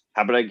 She goes,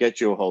 how about I get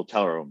you a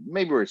hotel room?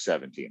 Maybe we're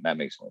 17. That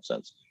makes more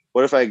sense.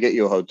 What if I get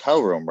you a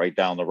hotel room right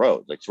down the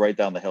road? Like it's right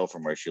down the hill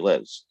from where she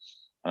lives.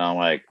 And I'm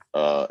like,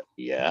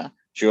 yeah.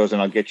 She goes,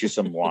 and I'll get you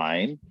some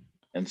wine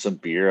and some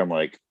beer. I'm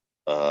like,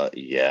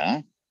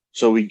 yeah.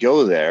 So we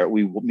go there.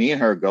 Me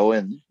and her go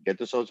in, get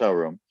this hotel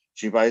room.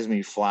 She buys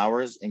me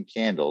flowers and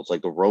candles,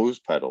 like the rose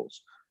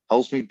petals,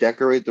 helps me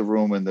decorate the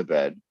room and the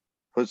bed,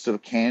 puts the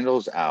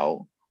candles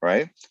out,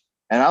 right?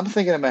 And I'm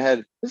thinking in my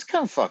head, this is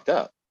kind of fucked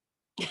up.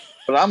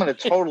 But I'm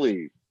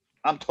totally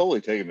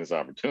taking this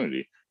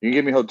opportunity. You can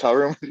give me a hotel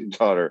room with your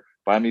daughter,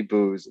 buy me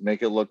booze,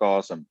 make it look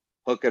awesome,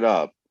 hook it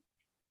up.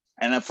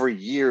 And then for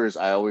years,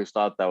 I always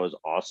thought that was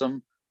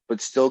awesome,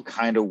 but still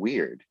kind of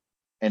weird.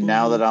 And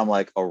now that I'm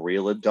like a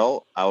real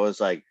adult, I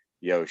was like,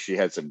 yo, she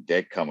had some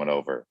dick coming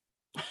over.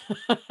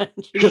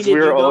 Because we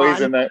were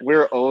always in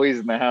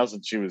the house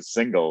and she was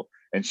single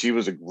and she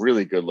was a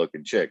really good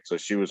looking chick. So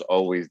she was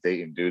always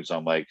dating dudes. So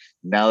I'm like,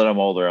 now that I'm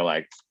older, I'm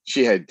like,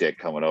 she had dick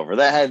coming over.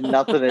 That had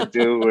nothing to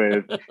do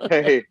with,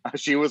 hey,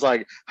 she was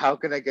like, how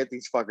can I get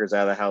these fuckers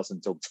out of the house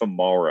until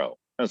tomorrow?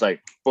 I was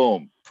like,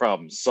 boom,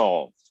 problem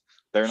solved.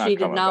 They're not. She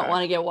did not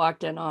want to get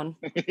walked in on.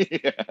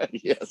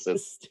 Yes,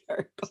 it's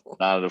hysterical.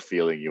 Not a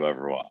feeling you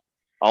ever want.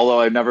 Although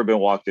I've never been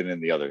walked in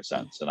the other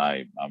sense, and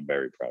I'm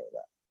very proud of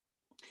that.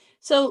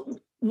 So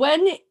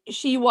when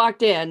she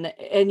walked in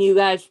and you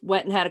guys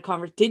went and had a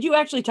conversation, did you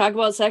actually talk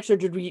about sex, or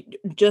did we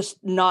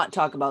just not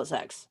talk about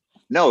sex?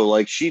 No,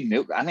 like she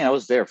knew. I mean, I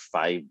was there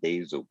 5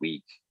 days a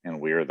week,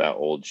 and we were that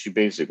old. She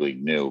basically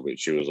knew, but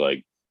she was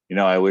like,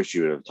 I wish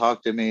you would have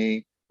talked to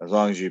me. As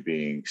long as you're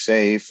being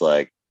safe,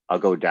 like. I'll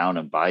go down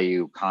and buy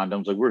you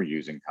condoms. Like we're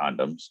using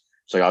condoms.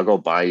 So like, I'll go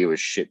buy you a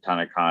shit ton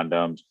of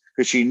condoms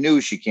because she knew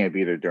she can't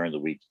be there during the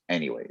week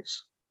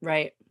anyways.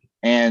 Right.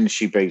 And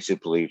she's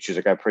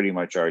like, I pretty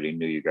much already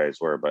knew you guys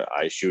were, but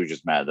she was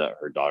just mad that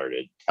her daughter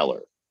didn't tell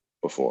her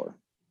before,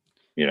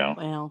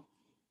 Well.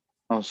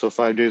 Oh, so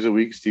 5 days a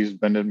week, Steve's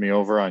bending me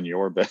over on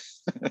your bed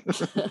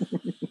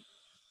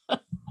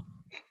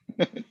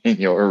in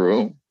your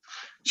room.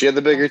 She had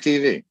the bigger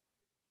TV.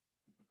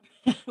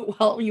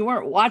 Well, you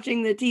weren't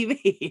watching the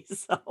TV,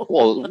 so.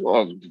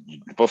 Well,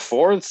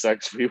 before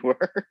sex, we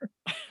were.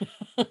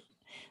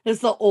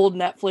 It's the old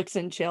Netflix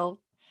and chill.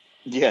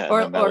 Yeah.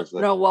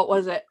 No, what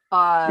was it?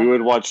 We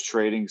would watch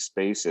Trading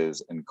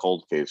Spaces and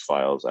Cold Case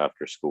Files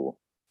after school.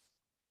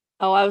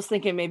 Oh, I was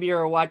thinking maybe you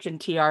were watching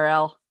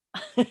TRL.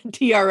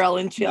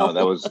 TRL and chill.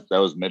 No, that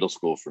was middle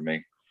school for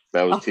me.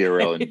 That was okay.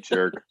 TRL and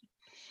jerk.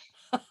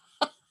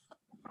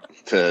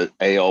 To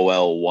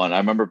AOL 1. I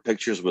remember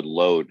pictures would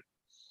load.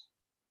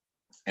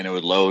 And it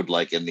would load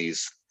like in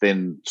these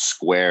thin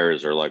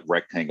squares or like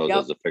rectangles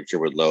as the picture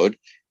would load.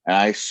 And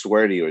I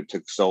swear to you, it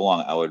took so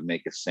long. I would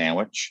make a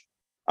sandwich.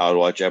 I would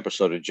watch an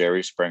episode of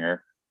Jerry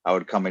Springer. I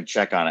would come and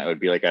check on it. It would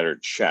be like at her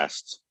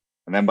chest.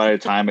 And then by the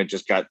time it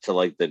just got to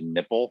like the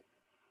nipple,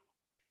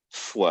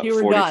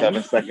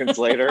 47 seconds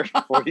later,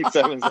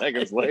 47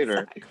 seconds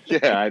later.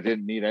 Yeah, I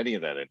didn't need any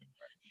of that anymore.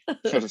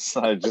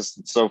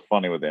 It's so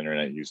funny what the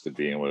internet used to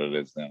be and what it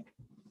is now.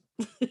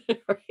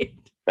 Right.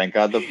 Thank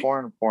God the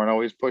porn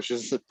always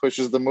pushes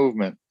the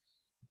movement.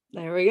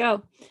 There we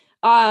go.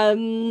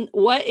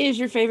 What is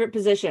your favorite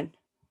position?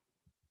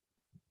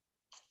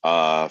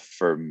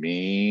 For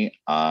me,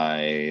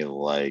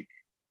 I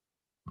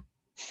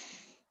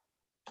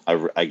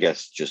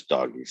guess just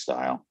doggy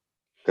style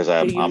because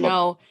I'm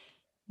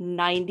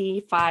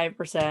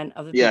 95%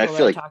 of the Yeah, people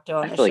that I talk to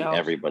on I the feel show. like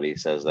everybody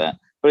says that,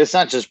 but it's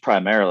not just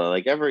primarily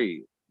like a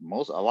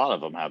lot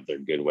of them have their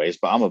good ways,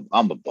 but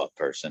I'm a butt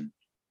person.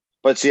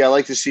 But see, I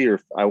like to see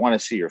I want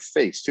to see your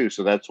face too,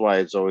 so that's why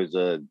it's always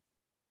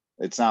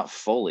it's not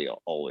fully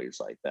always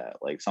like that.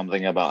 Like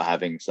something about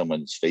having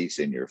someone's face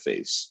in your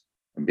face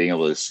and being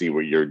able to see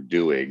what you're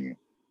doing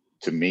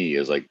to me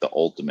is like the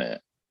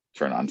ultimate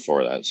turn on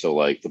for that. So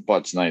like the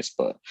butt's nice,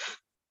 but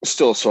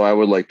still, so I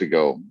would like to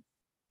go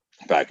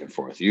back and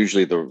forth.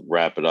 Usually to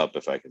wrap it up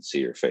if I can see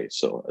your face.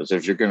 So as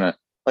if you're gonna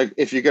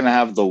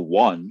have the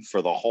one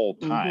for the whole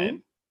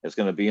time, it's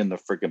gonna be in the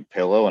freaking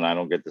pillow and I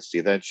don't get to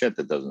see that shit,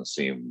 that doesn't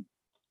seem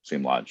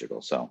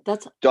logical. So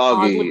That's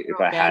doggy if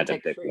I had to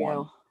pick for one.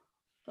 you.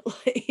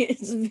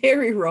 It's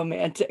very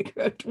romantic.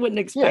 I wouldn't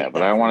expect Yeah,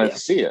 but I want to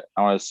see it.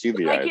 I want to see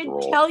the eyes roll.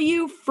 I can tell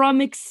you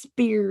from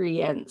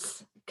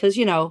experience, because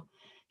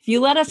if you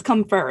let us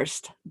come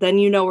first, then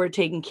we're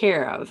taken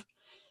care of.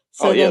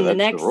 So then the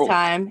next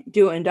time,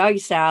 do it in doggy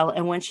style,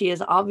 and when she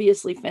is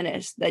obviously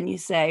finished, then you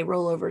say,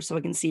 roll over so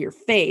I can see your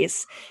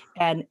face.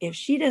 And if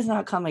she does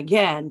not come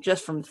again,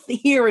 just from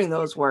hearing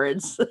those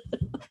words,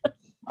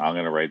 I'm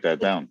going to write that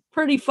down.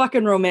 Pretty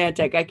fucking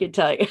romantic, I can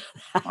tell you.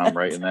 I'm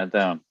writing that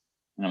down.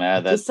 I'm going to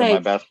add that to my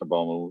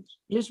basketball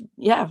moves.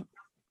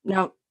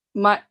 Now,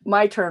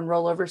 my turn,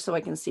 roll over so I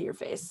can see your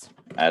face.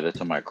 Add it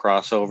to my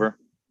crossover.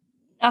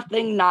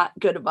 Nothing not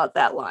good about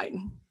that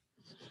line.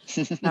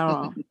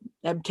 No.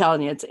 I'm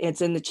telling you,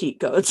 it's in the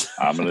cheat codes.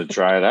 I'm going to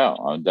try it out.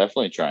 I'm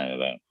definitely trying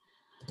it out.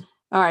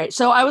 All right.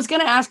 So I was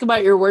going to ask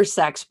about your worst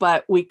sex,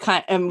 but was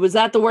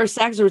that the worst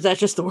sex or was that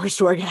just the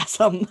worst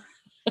orgasm?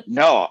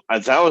 No,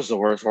 that was the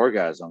worst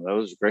orgasm. That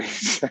was great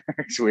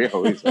sex. We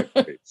always have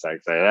great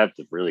sex. I have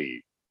to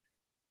really,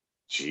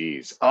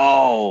 jeez.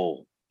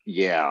 Oh,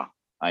 yeah,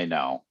 I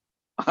know.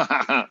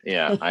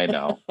 Yeah, I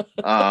know.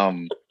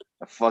 I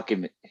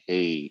fucking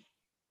hate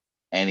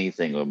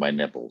anything with my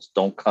nipples.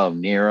 Don't come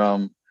near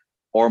them.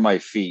 Or my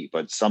feet,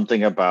 but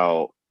something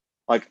about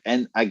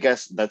and I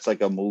guess that's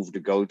like a move to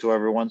go to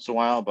every once in a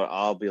while, but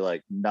I'll be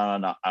like, no,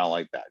 I don't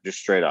like that. Just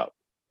straight up.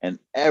 And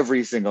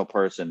every single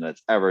person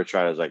that's ever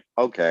tried is like,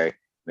 okay,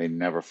 they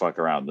never fuck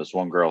around. This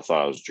one girl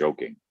thought I was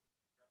joking.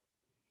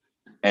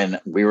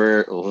 And we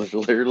were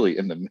literally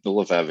in the middle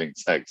of having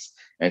sex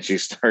and she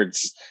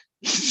starts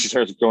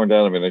going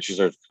down on me and then she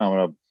starts coming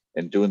up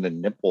and doing the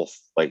nipple,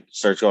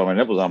 starts going on my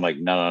nipples. I'm like,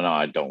 no,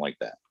 I don't like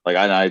that.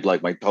 I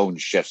like my tone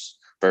shifts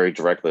very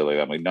directly like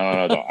that. I'm like, no,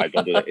 I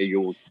don't do that.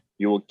 You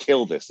will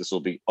kill this. This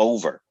will be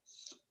over.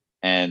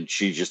 And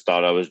she just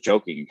thought I was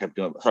joking and kept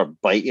doing,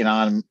 biting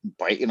on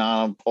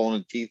him,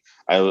 pulling the teeth.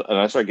 And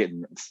I started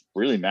getting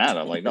really mad.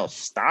 I'm like, no,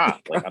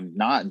 stop. I'm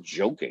not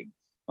joking.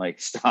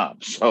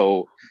 Stop.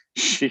 So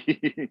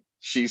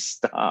she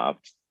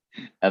stopped.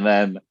 And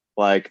then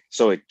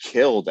so it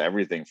killed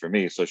everything for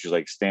me. So she's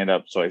like, stand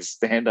up. So I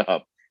stand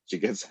up. She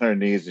gets on her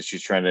knees and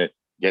she's trying to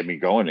get me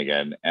going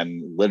again.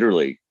 And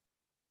literally,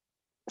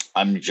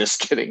 I'm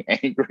just getting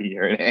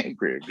angrier and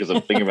angrier because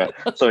I'm thinking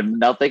about so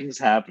nothing's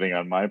happening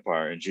on my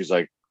part. And she's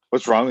like,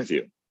 what's wrong with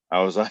you?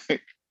 I was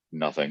like,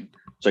 nothing.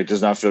 It's like,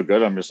 does not feel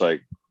good. I'm just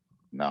like,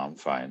 no, I'm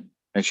fine.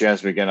 And she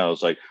asked me again. I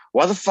was like,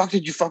 why the fuck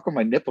did you fuck with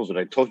my nipples when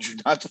I told you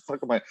not to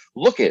fuck with my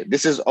look it,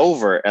 this is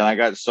over. And I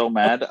got so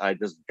mad. I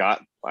just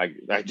got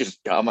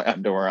my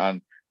underwear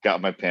on,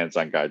 got my pants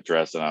on, got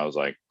dressed, and I was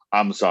like,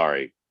 I'm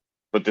sorry,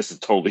 but this is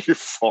totally your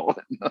fault.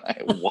 And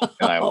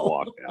I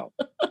walked out.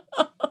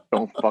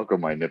 Don't fuck with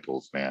my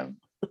nipples, man.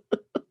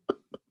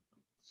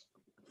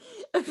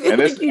 I feel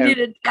like you need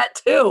a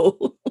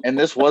tattoo. And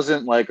this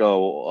wasn't like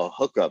a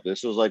hookup.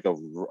 This was like a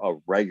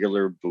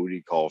regular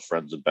booty call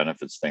friends with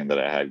benefits thing that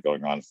I had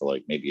going on for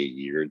maybe a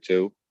year or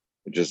two.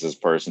 Just this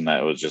person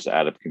that was just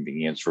out of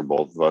convenience for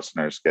both of us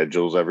in our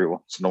schedules every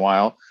once in a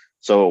while.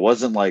 So it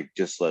wasn't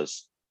just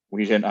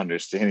we didn't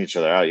understand each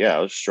other out. Yeah,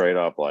 it was straight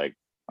up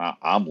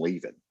I'm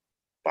leaving.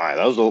 Bye.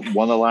 That was one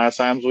of the last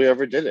times we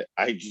ever did it.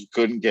 I just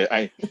couldn't get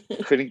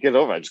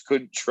over. I just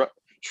couldn't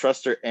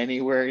trust her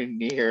anywhere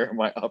near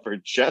my upper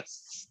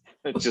chest.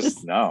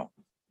 Just no.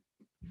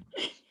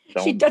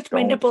 She touched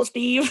my nipples,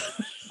 Steve.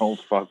 Don't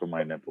fuck with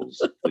my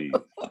nipples, please.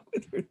 Don't fuck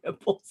with your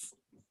nipples.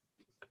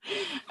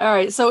 All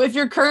right. So if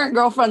your current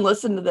girlfriend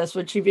listened to this,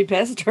 would she be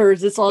pissed, or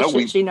is this all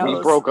she knows?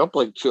 We broke up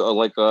like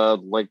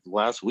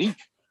last week.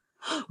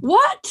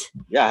 What?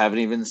 Yeah, I haven't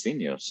even seen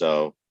you.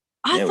 So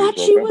I thought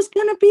she was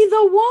gonna be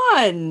the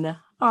one.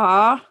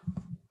 Ah.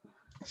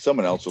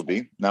 Someone else will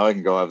be. Now I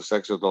can go have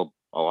sex with a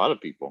lot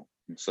of people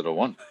instead of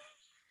one.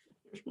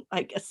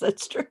 I guess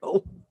that's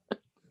true.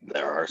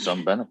 There are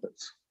some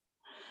benefits.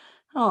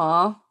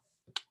 Aw,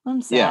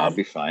 I'm sad. Yeah, I'll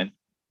be fine.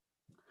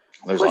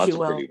 There's lots of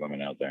pretty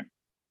women out there.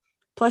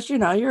 Plus,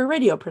 you're a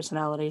radio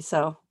personality,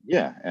 so.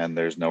 Yeah, and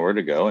there's nowhere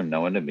to go and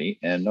no one to meet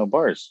and no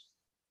bars.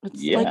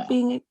 It's like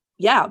being,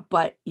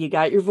 but you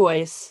got your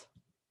voice.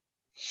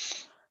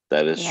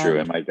 That is true.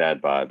 And my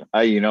dad bod.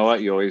 You know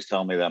what? You always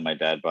tell me that my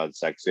dad bod's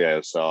sexy.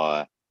 I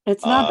saw.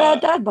 It's not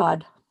bad dad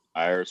bod.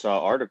 I saw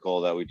an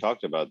article that we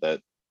talked about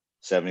that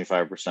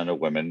 75% of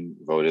women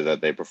voted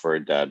that they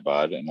preferred dad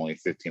bod, and only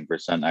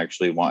 15%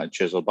 actually want a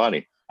chiseled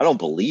body. I don't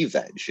believe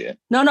that shit.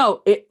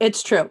 No,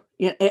 it's true.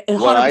 100%.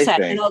 What I think,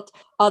 and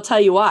I'll tell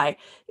you why.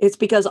 It's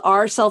because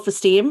our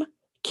self-esteem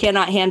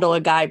cannot handle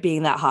a guy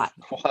being that hot.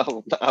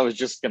 well, I was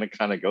just going to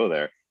kind of go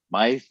there.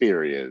 My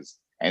theory is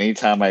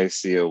anytime I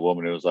see a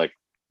woman who's like,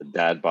 the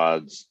dad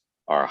bods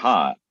are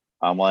hot,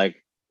 I'm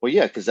like, well,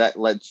 yeah, because that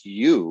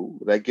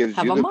gives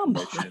Have you a the mom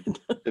permission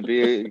bod. to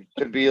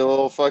be a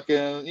little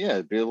fucking,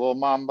 yeah, be a little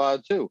mom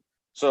bod too.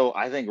 So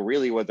I think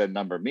really what that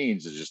number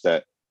means is just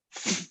that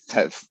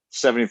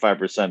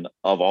 75%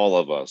 of all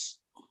of us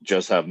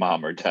just have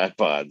mom or dad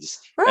bods.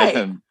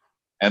 Right.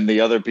 And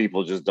the other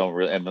people just don't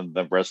really, and then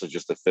the rest of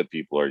just the fit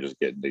people are just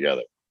getting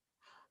together.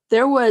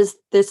 There was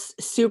this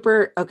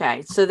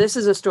okay, so this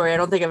is a story I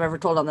don't think I've ever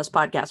told on this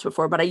podcast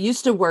before, but I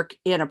used to work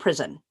in a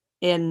prison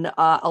in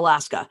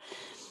Alaska,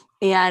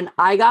 and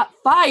I got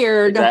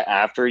fired. Is that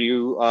after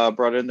you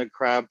brought in the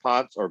crab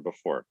pots or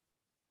before?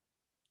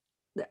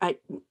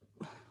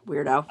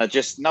 Weirdo. That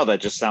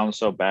just sounds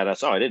so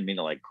badass. Oh, I didn't mean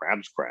to like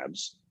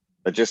crabs.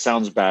 That just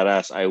sounds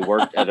badass. I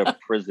worked at a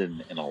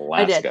prison in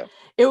Alaska. I did.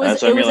 It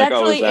was is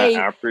actually that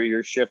after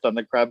your shift on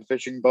the crab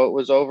fishing boat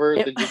was over?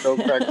 Did you go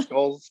crack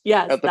skulls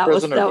yes, at the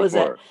prison or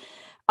before?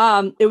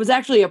 It was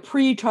actually a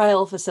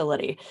pre-trial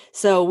facility.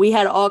 So we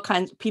had all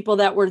kinds of people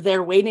that were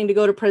there waiting to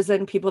go to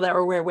prison, people that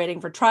were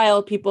waiting for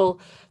trial, people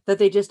that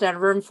they just had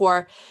room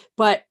for.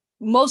 But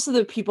most of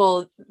the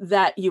people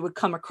that you would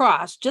come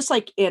across, just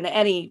like in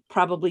any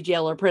probably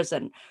jail or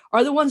prison,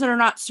 are the ones that are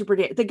not super.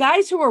 The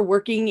guys who are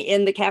working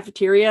in the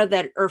cafeteria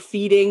that are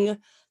feeding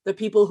the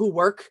people who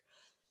work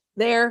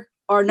there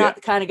are not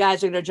the kind of guys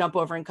that are going to jump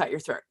over and cut your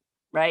throat.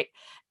 Right.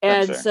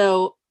 And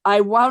so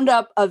I wound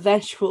up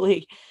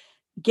eventually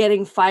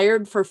getting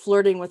fired for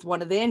flirting with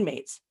one of the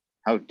inmates.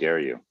 How dare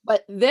you?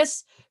 But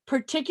this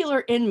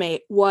particular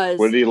inmate was...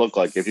 What did he look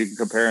like? If you can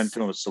compare him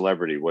to a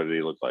celebrity, what did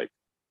he look like?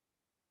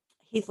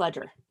 Heath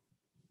Ledger.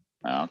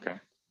 Oh, okay.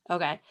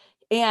 Okay.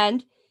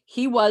 And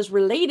he was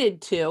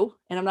related to,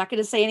 and I'm not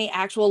going to say any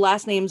actual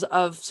last names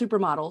of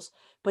supermodels,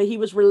 but he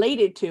was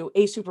related to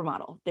a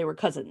supermodel. They were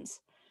cousins.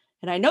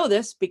 And I know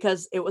this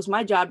because it was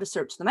my job to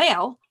search the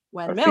mail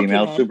when mail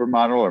female came in.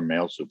 Supermodel or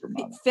male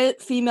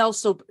supermodel? Female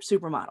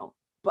supermodel.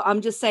 But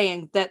I'm just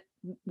saying that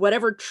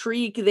whatever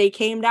tree they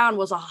came down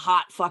was a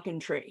hot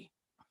fucking tree.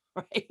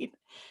 Right.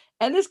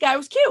 And this guy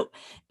was cute.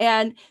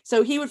 And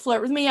so he would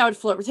flirt with me. I would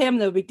flirt with him.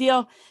 No big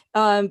deal.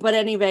 But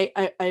anyway,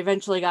 I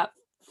eventually got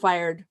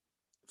fired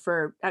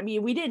for,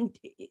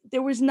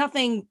 there was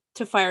nothing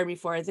to fire me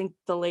for. I think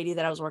the lady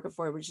that I was working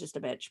for was just a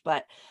bitch.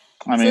 But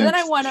then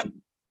I wound up.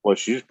 Well,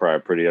 she's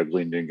probably pretty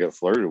ugly and didn't get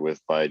flirted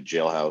with by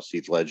jailhouse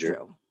Heath Ledger.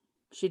 True.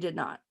 She did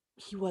not.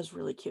 He was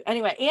really cute.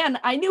 Anyway, and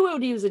I knew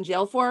what he was in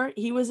jail for.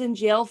 He was in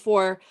jail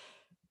for,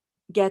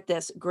 get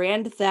this,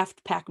 Grand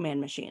Theft Pac-Man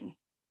machine.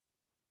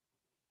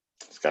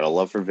 He's got a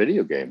love for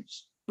video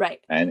games.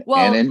 Right. And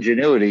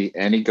ingenuity,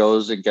 and he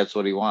goes and gets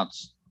what he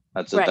wants.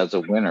 That's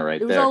a winner right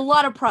there. There was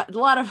a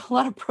lot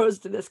of pros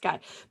to this guy.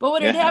 But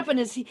what had happened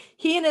is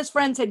he and his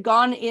friends had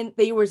gone in.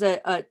 There was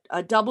a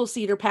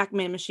double-seater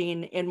Pac-Man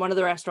machine in one of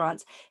the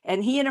restaurants,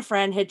 and he and a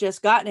friend had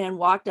just gotten in,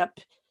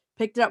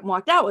 picked it up and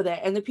walked out with it.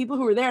 And the people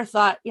who were there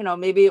thought,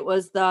 maybe it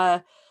was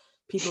the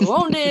people who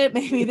owned it.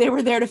 Maybe they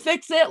were there to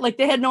fix it. Like,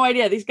 they had no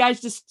idea. These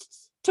guys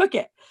just took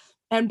it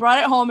and brought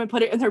it home and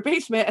put it in their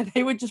basement, and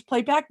they would just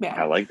play Pac-Man.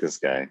 I like this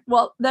guy.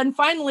 Well, then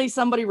finally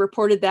somebody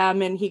reported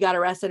them, and he got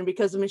arrested. And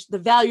because the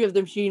value of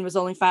the machine was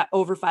only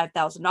over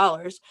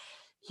 $5,000,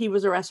 he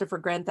was arrested for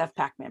Grand Theft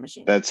Pac-Man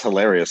machine. That's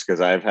hilarious,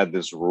 because I've had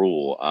this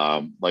rule.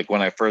 Like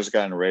when I first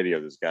got in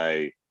radio, this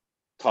guy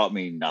taught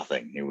me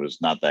nothing. He was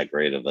not that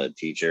great of a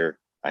teacher.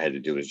 I had to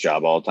do his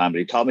job all the time, but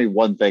he taught me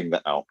one thing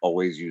that I'll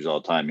always use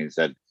all the time. He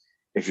said,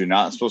 if you're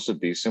not supposed to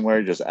be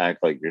somewhere, just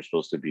act like you're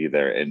supposed to be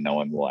there, and no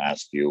one will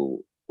ask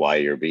you why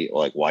you're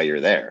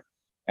there.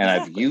 And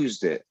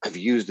exactly. I've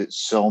used it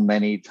so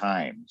many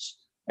times,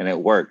 and it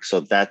worked.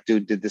 So that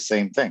dude did the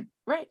same thing.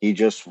 Right. He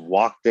just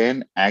walked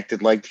in,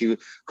 acted like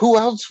who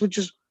else would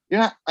just,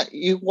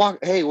 you walk,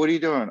 hey, what are you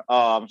doing?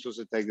 Oh, I'm supposed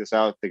to take this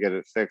out to get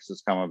it fixed.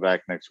 It's coming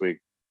back next week.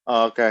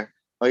 Oh, okay.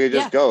 Like, it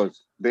just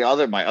goes.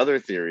 My other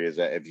theory is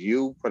that if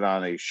you put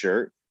on a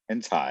shirt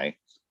and tie,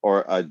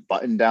 or a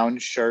button-down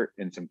shirt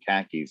and some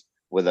khakis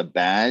with a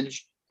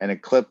badge and a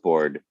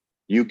clipboard,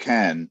 you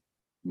can,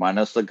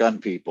 minus the gun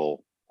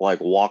people, like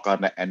walk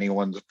onto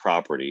anyone's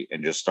property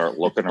and just start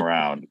looking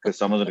around, because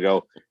someone's gonna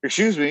go,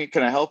 excuse me,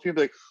 can I help you?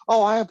 Be like,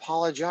 oh, I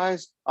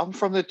apologize, I'm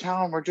from the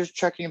town, we're just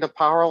checking the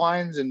power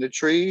lines and the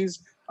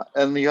trees.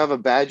 And you have a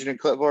badge and a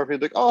clipboard,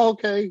 people like, oh,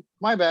 okay,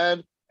 my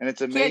bad. And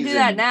it's amazing. Can't do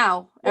that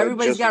now.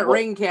 Everybody's got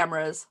Ring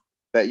cameras.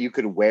 That you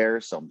could wear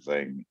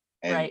something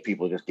and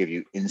people just give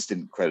you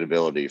instant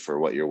credibility for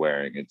what you're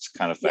wearing. It's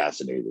kind of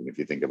fascinating if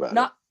you think about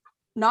it.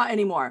 Not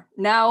anymore.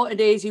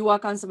 Nowadays, you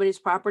walk on somebody's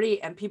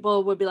property and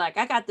people would be like,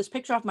 I got this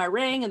picture off my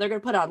ring and they're going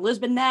to put it on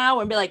Lisbon now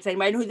and be like, does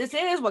anybody know who this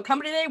is? What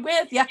company they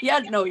with? Yeah. Yeah.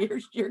 No,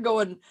 you're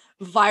going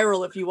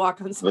viral if you walk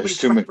on somebody's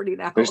property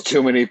now. There's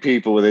too many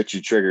people with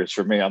itchy triggers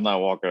for me. I'm not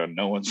walking on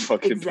no one's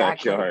fucking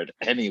Exactly. backyard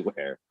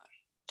anywhere.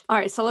 All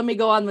right. So let me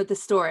go on with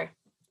this story.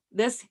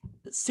 This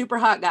super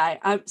hot guy.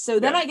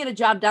 Then I get a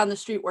job down the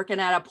street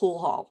working at a pool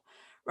hall.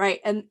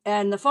 Right.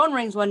 And the phone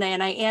rings one day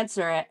and I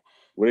answer it.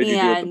 What did you do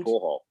at the pool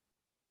hall?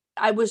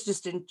 I was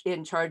just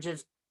in charge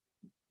of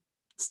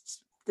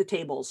the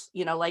tables,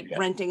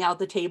 renting out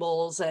the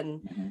tables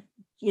and,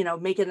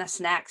 making the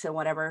snacks and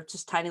whatever,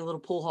 just tiny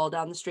little pool hall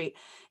down the street.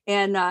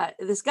 And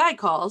this guy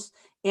calls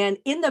and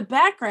in the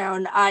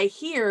background, I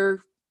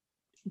hear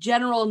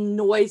general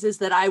noises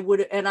that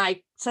and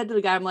I said to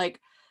the guy, I'm like,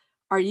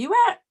 are you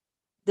at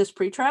this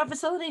pretrial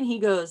facility? And he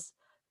goes,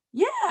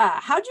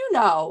 yeah, how'd you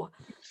know?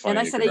 And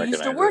I said, I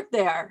used to work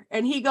there.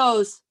 And he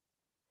goes,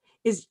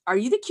 are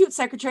you the cute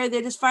secretary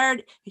they just fired?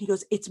 And he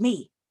goes, it's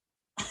me.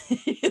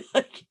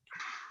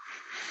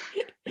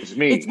 It's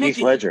me, it's Heath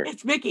Ledger.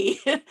 It's Mickey.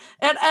 and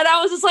I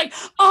was just like,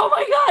 oh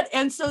my God.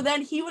 And so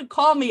then he would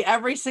call me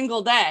every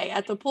single day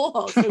at the pool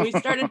hall. So we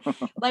started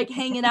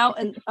hanging out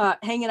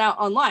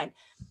online.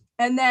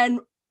 And then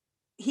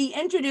he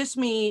introduced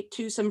me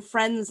to some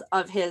friends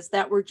of his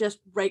that were just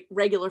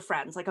regular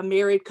friends, like a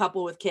married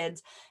couple with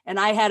kids. And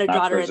I had a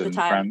daughter at the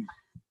time. Friend?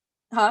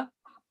 Huh?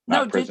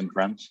 Not prison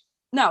friends?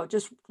 No,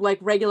 just like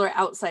regular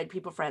outside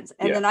people friends.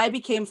 And then I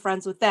became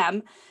friends with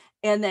them.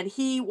 And then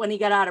when he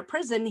got out of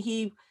prison,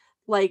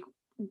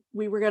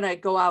 we were going to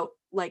go out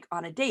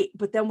on a date.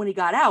 But then when he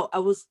got out, I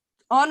was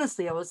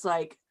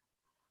like,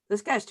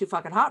 this guy's too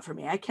fucking hot for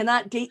me. I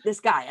cannot date this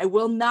guy. I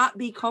will not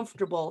be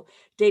comfortable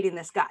dating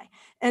this guy.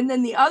 And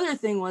then the other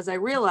thing was I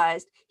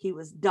realized he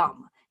was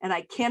dumb. And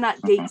I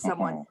cannot date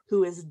someone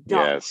who is dumb.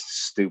 Yes,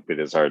 stupid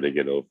is hard to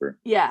get over.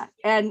 Yeah.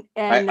 And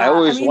I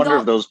always wonder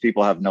if those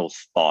people have no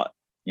thought.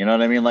 You know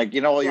what I mean?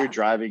 While you're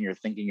driving, you're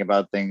thinking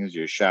about things,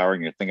 you're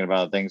showering, you're thinking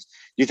about things. Do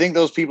you think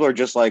those people are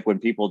just like when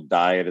people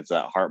die and it's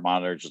that heart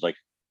monitor, just like,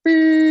 beep,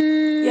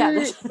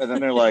 and then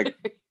they're like,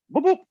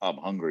 boop, boop, I'm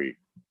hungry.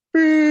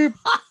 Beep.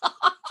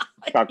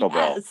 Taco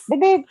Bell.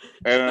 Boop, boop.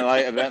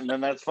 And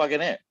then that's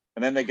fucking it.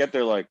 And then they get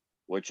there like,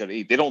 what should I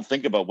eat? They don't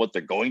think about what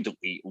they're going to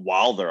eat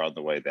while they're on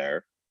the way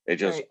there. They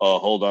just,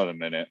 hold on a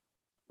minute.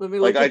 Let me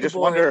look I just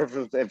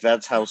wonder if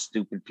that's how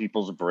stupid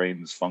people's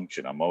brains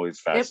function. I'm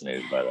always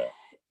fascinated by that.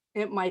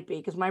 It might be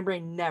because my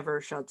brain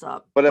never shuts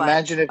up. But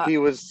imagine if he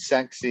was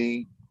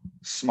sexy,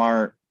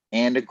 smart,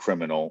 and a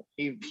criminal,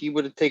 he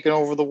would have taken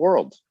over the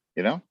world,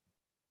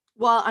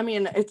 Well, I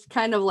mean, it's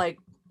kind of like,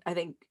 I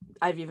think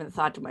I've even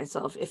thought to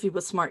myself, if he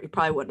was smart, he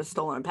probably wouldn't have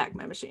stolen a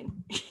Pac-Man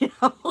machine.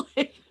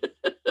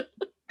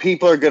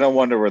 People are going to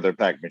wonder where their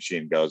Pac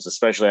machine goes,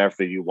 especially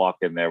after you walk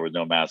in there with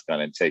no mask on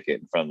and take it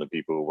in front of the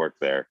people who work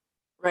there.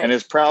 Right. And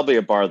it's probably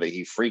a bar that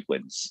he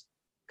frequents.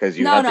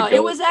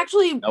 It was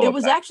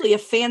actually a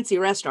fancy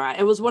restaurant.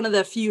 It was one of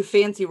the few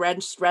fancy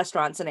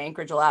restaurants in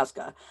Anchorage,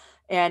 Alaska,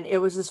 and it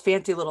was this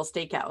fancy little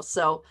steakhouse.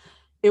 So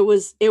it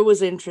was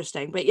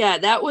interesting. But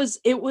yeah,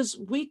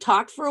 we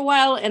talked for a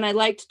while, and I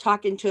liked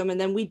talking to him.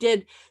 And then we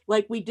did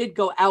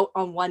go out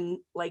on one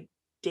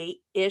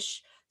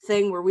date-ish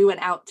thing where we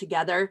went out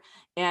together,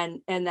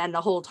 and then the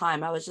whole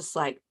time I was just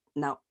like,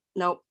 no.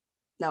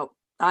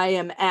 I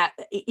am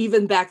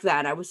even back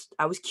then I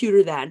was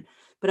cuter then.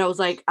 But I was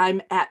like,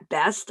 I'm at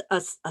best a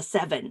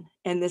 7,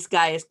 and this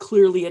guy is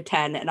clearly a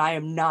 10, and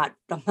I'm not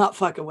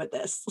fucking with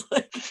this.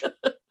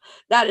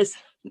 That is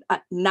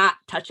not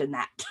touching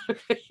that.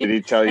 Did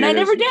he tell you? And I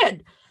never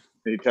did.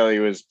 Did he tell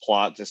you his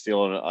plot to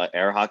steal an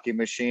air hockey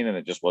machine, and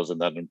it just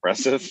wasn't that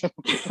impressive?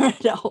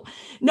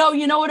 No.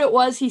 You know what it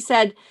was? He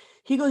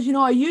goes,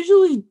 I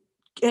usually,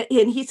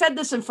 and he said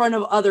this in front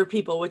of other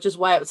people, which is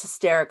why it was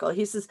hysterical.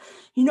 He says,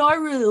 I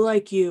really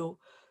like you.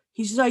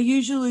 He says, I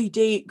usually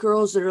date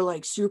girls that are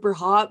like super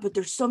hot, but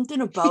there's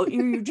something about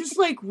you. You're just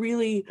like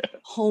really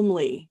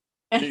homely.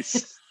 And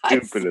he's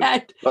stupid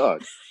as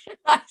fuck.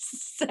 I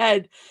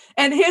said,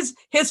 and his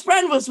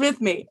friend was with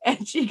me,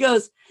 and she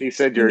goes, he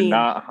said, you're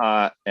not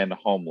hot and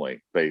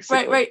homely,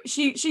 basically. Right.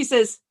 She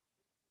says,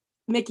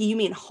 Mickey, you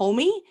mean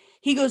homie?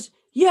 He goes,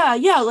 yeah,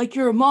 like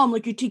you're a mom,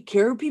 like you take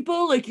care of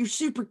people, like you're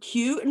super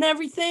cute and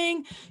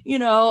everything,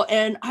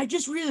 and I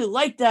just really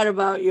like that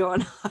about you.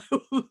 And I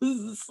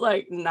was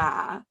like,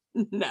 nah.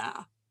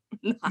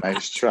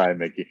 Nice try,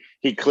 Mickey.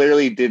 He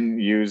clearly didn't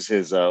use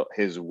his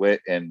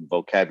wit and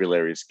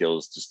vocabulary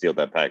skills to steal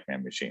that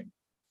Pac-Man machine.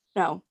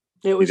 No,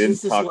 it was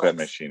just his talk that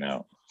machine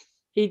out.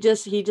 He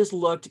just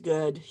looked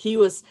good.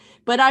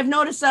 But I've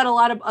noticed that a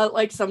lot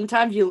of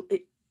sometimes you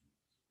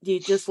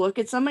just look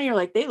at somebody, you're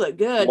like, they look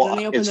good. Well, and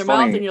then they open their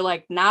mouth and you're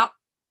like, nope,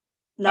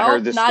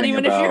 not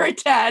even if you're a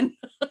 10.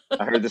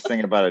 I heard this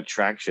thing about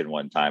attraction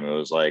one time. It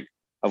was like,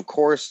 of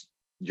course,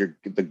 the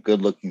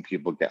good-looking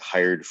people get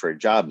hired for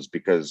jobs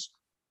because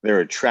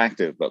they're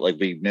attractive, but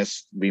we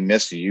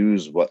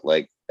misuse what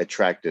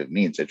attractive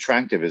means.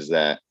 Attractive is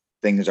that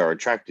things are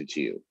attracted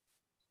to you.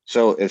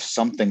 So if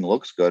something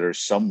looks good or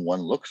someone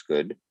looks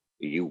good,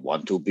 you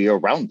want to be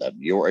around them.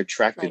 You're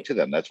attracted Right. to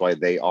them. That's why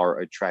they are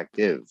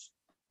attractive.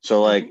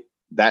 So like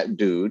that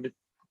dude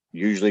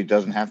usually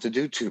doesn't have to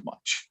do too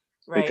much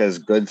Right. because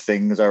good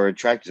things are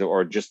attractive,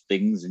 or just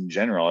things in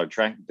general are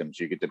attractive to them.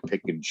 So you get to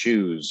pick and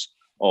choose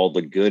all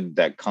the good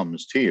that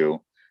comes to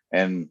you.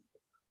 And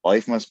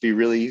life must be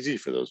really easy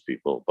for those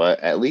people, but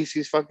at least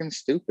he's fucking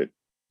stupid.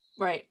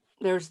 Right.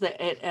 There's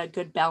a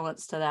good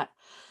balance to that.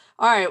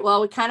 All right.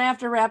 Well, we kind of have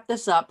to wrap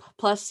this up.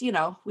 Plus, you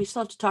know, we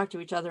still have to talk to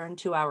each other in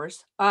 2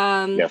 hours.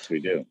 Yes, we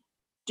do.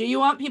 Do you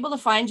want people to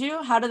find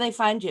you? How do they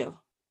find you?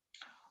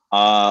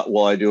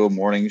 Well, I do a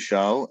morning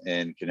show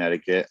in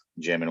Connecticut,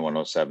 Jammin'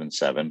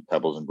 1077,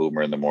 Pebbles and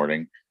Boomer in the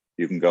morning.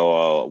 You can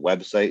go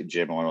website,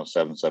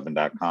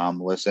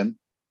 jammin1077.com. Listen,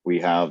 we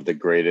have the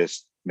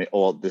greatest,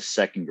 the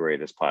second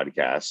greatest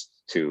podcast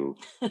to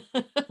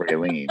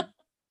Raylene.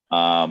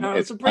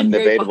 It's a pretty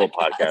great Undebatable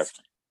podcast.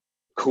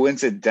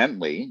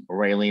 Coincidentally,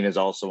 Raylene is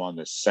also on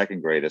the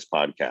second greatest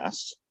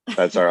podcast.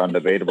 That's our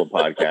Undebatable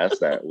podcast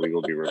that we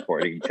will be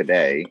recording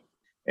today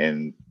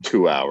in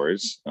 2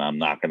 hours. I'm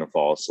not going to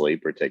fall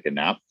asleep or take a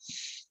nap.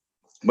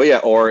 But yeah,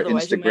 or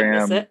otherwise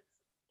Instagram,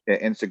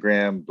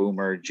 Instagram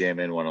Boomer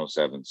Jammin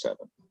 1077.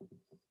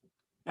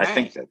 I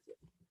think that's it.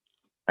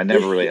 I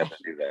never really have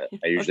to do that.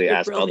 I usually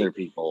ask other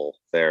people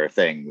their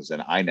things,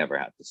 and I never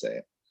have to say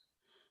it.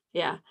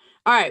 Yeah.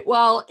 All right.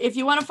 Well, if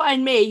you want to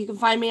find me, you can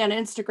find me on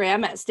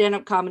Instagram at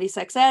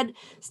standupcomedysexed,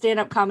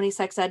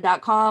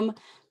 standupcomedysexed.com.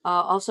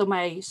 Also,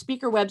 my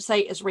speaker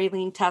website is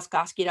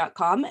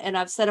RayleneTaskoski.com, and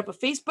I've set up a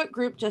Facebook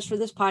group just for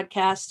this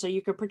podcast so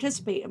you can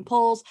participate in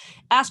polls,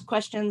 ask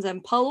questions,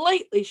 and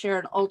politely share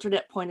an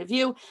alternate point of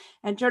view,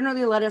 and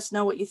generally let us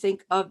know what you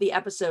think of the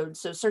episode.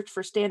 So search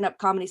for Stand Up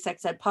Comedy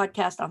Sex Ed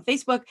Podcast on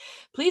Facebook.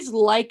 Please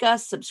like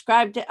us,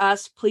 subscribe to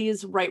us.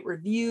 Please write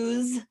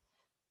reviews.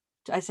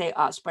 I say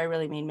us, but I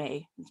really mean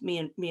me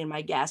and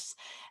my guests.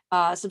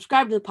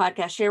 Subscribe to the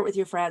podcast, share it with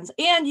your friends,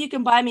 and you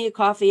can buy me a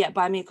coffee at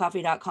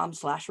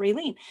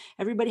buymeacoffee.com/Raylene.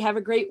 Everybody have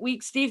a great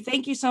week. Steve,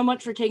 thank you so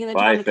much for taking the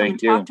time to come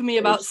and talk to me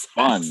about sex.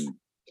 Fun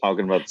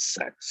talking about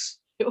sex.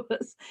 It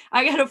was.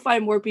 I got to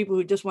find more people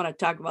who just want to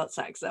talk about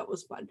sex. That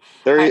was fun.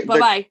 All right,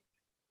 bye-bye.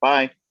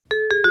 Bye.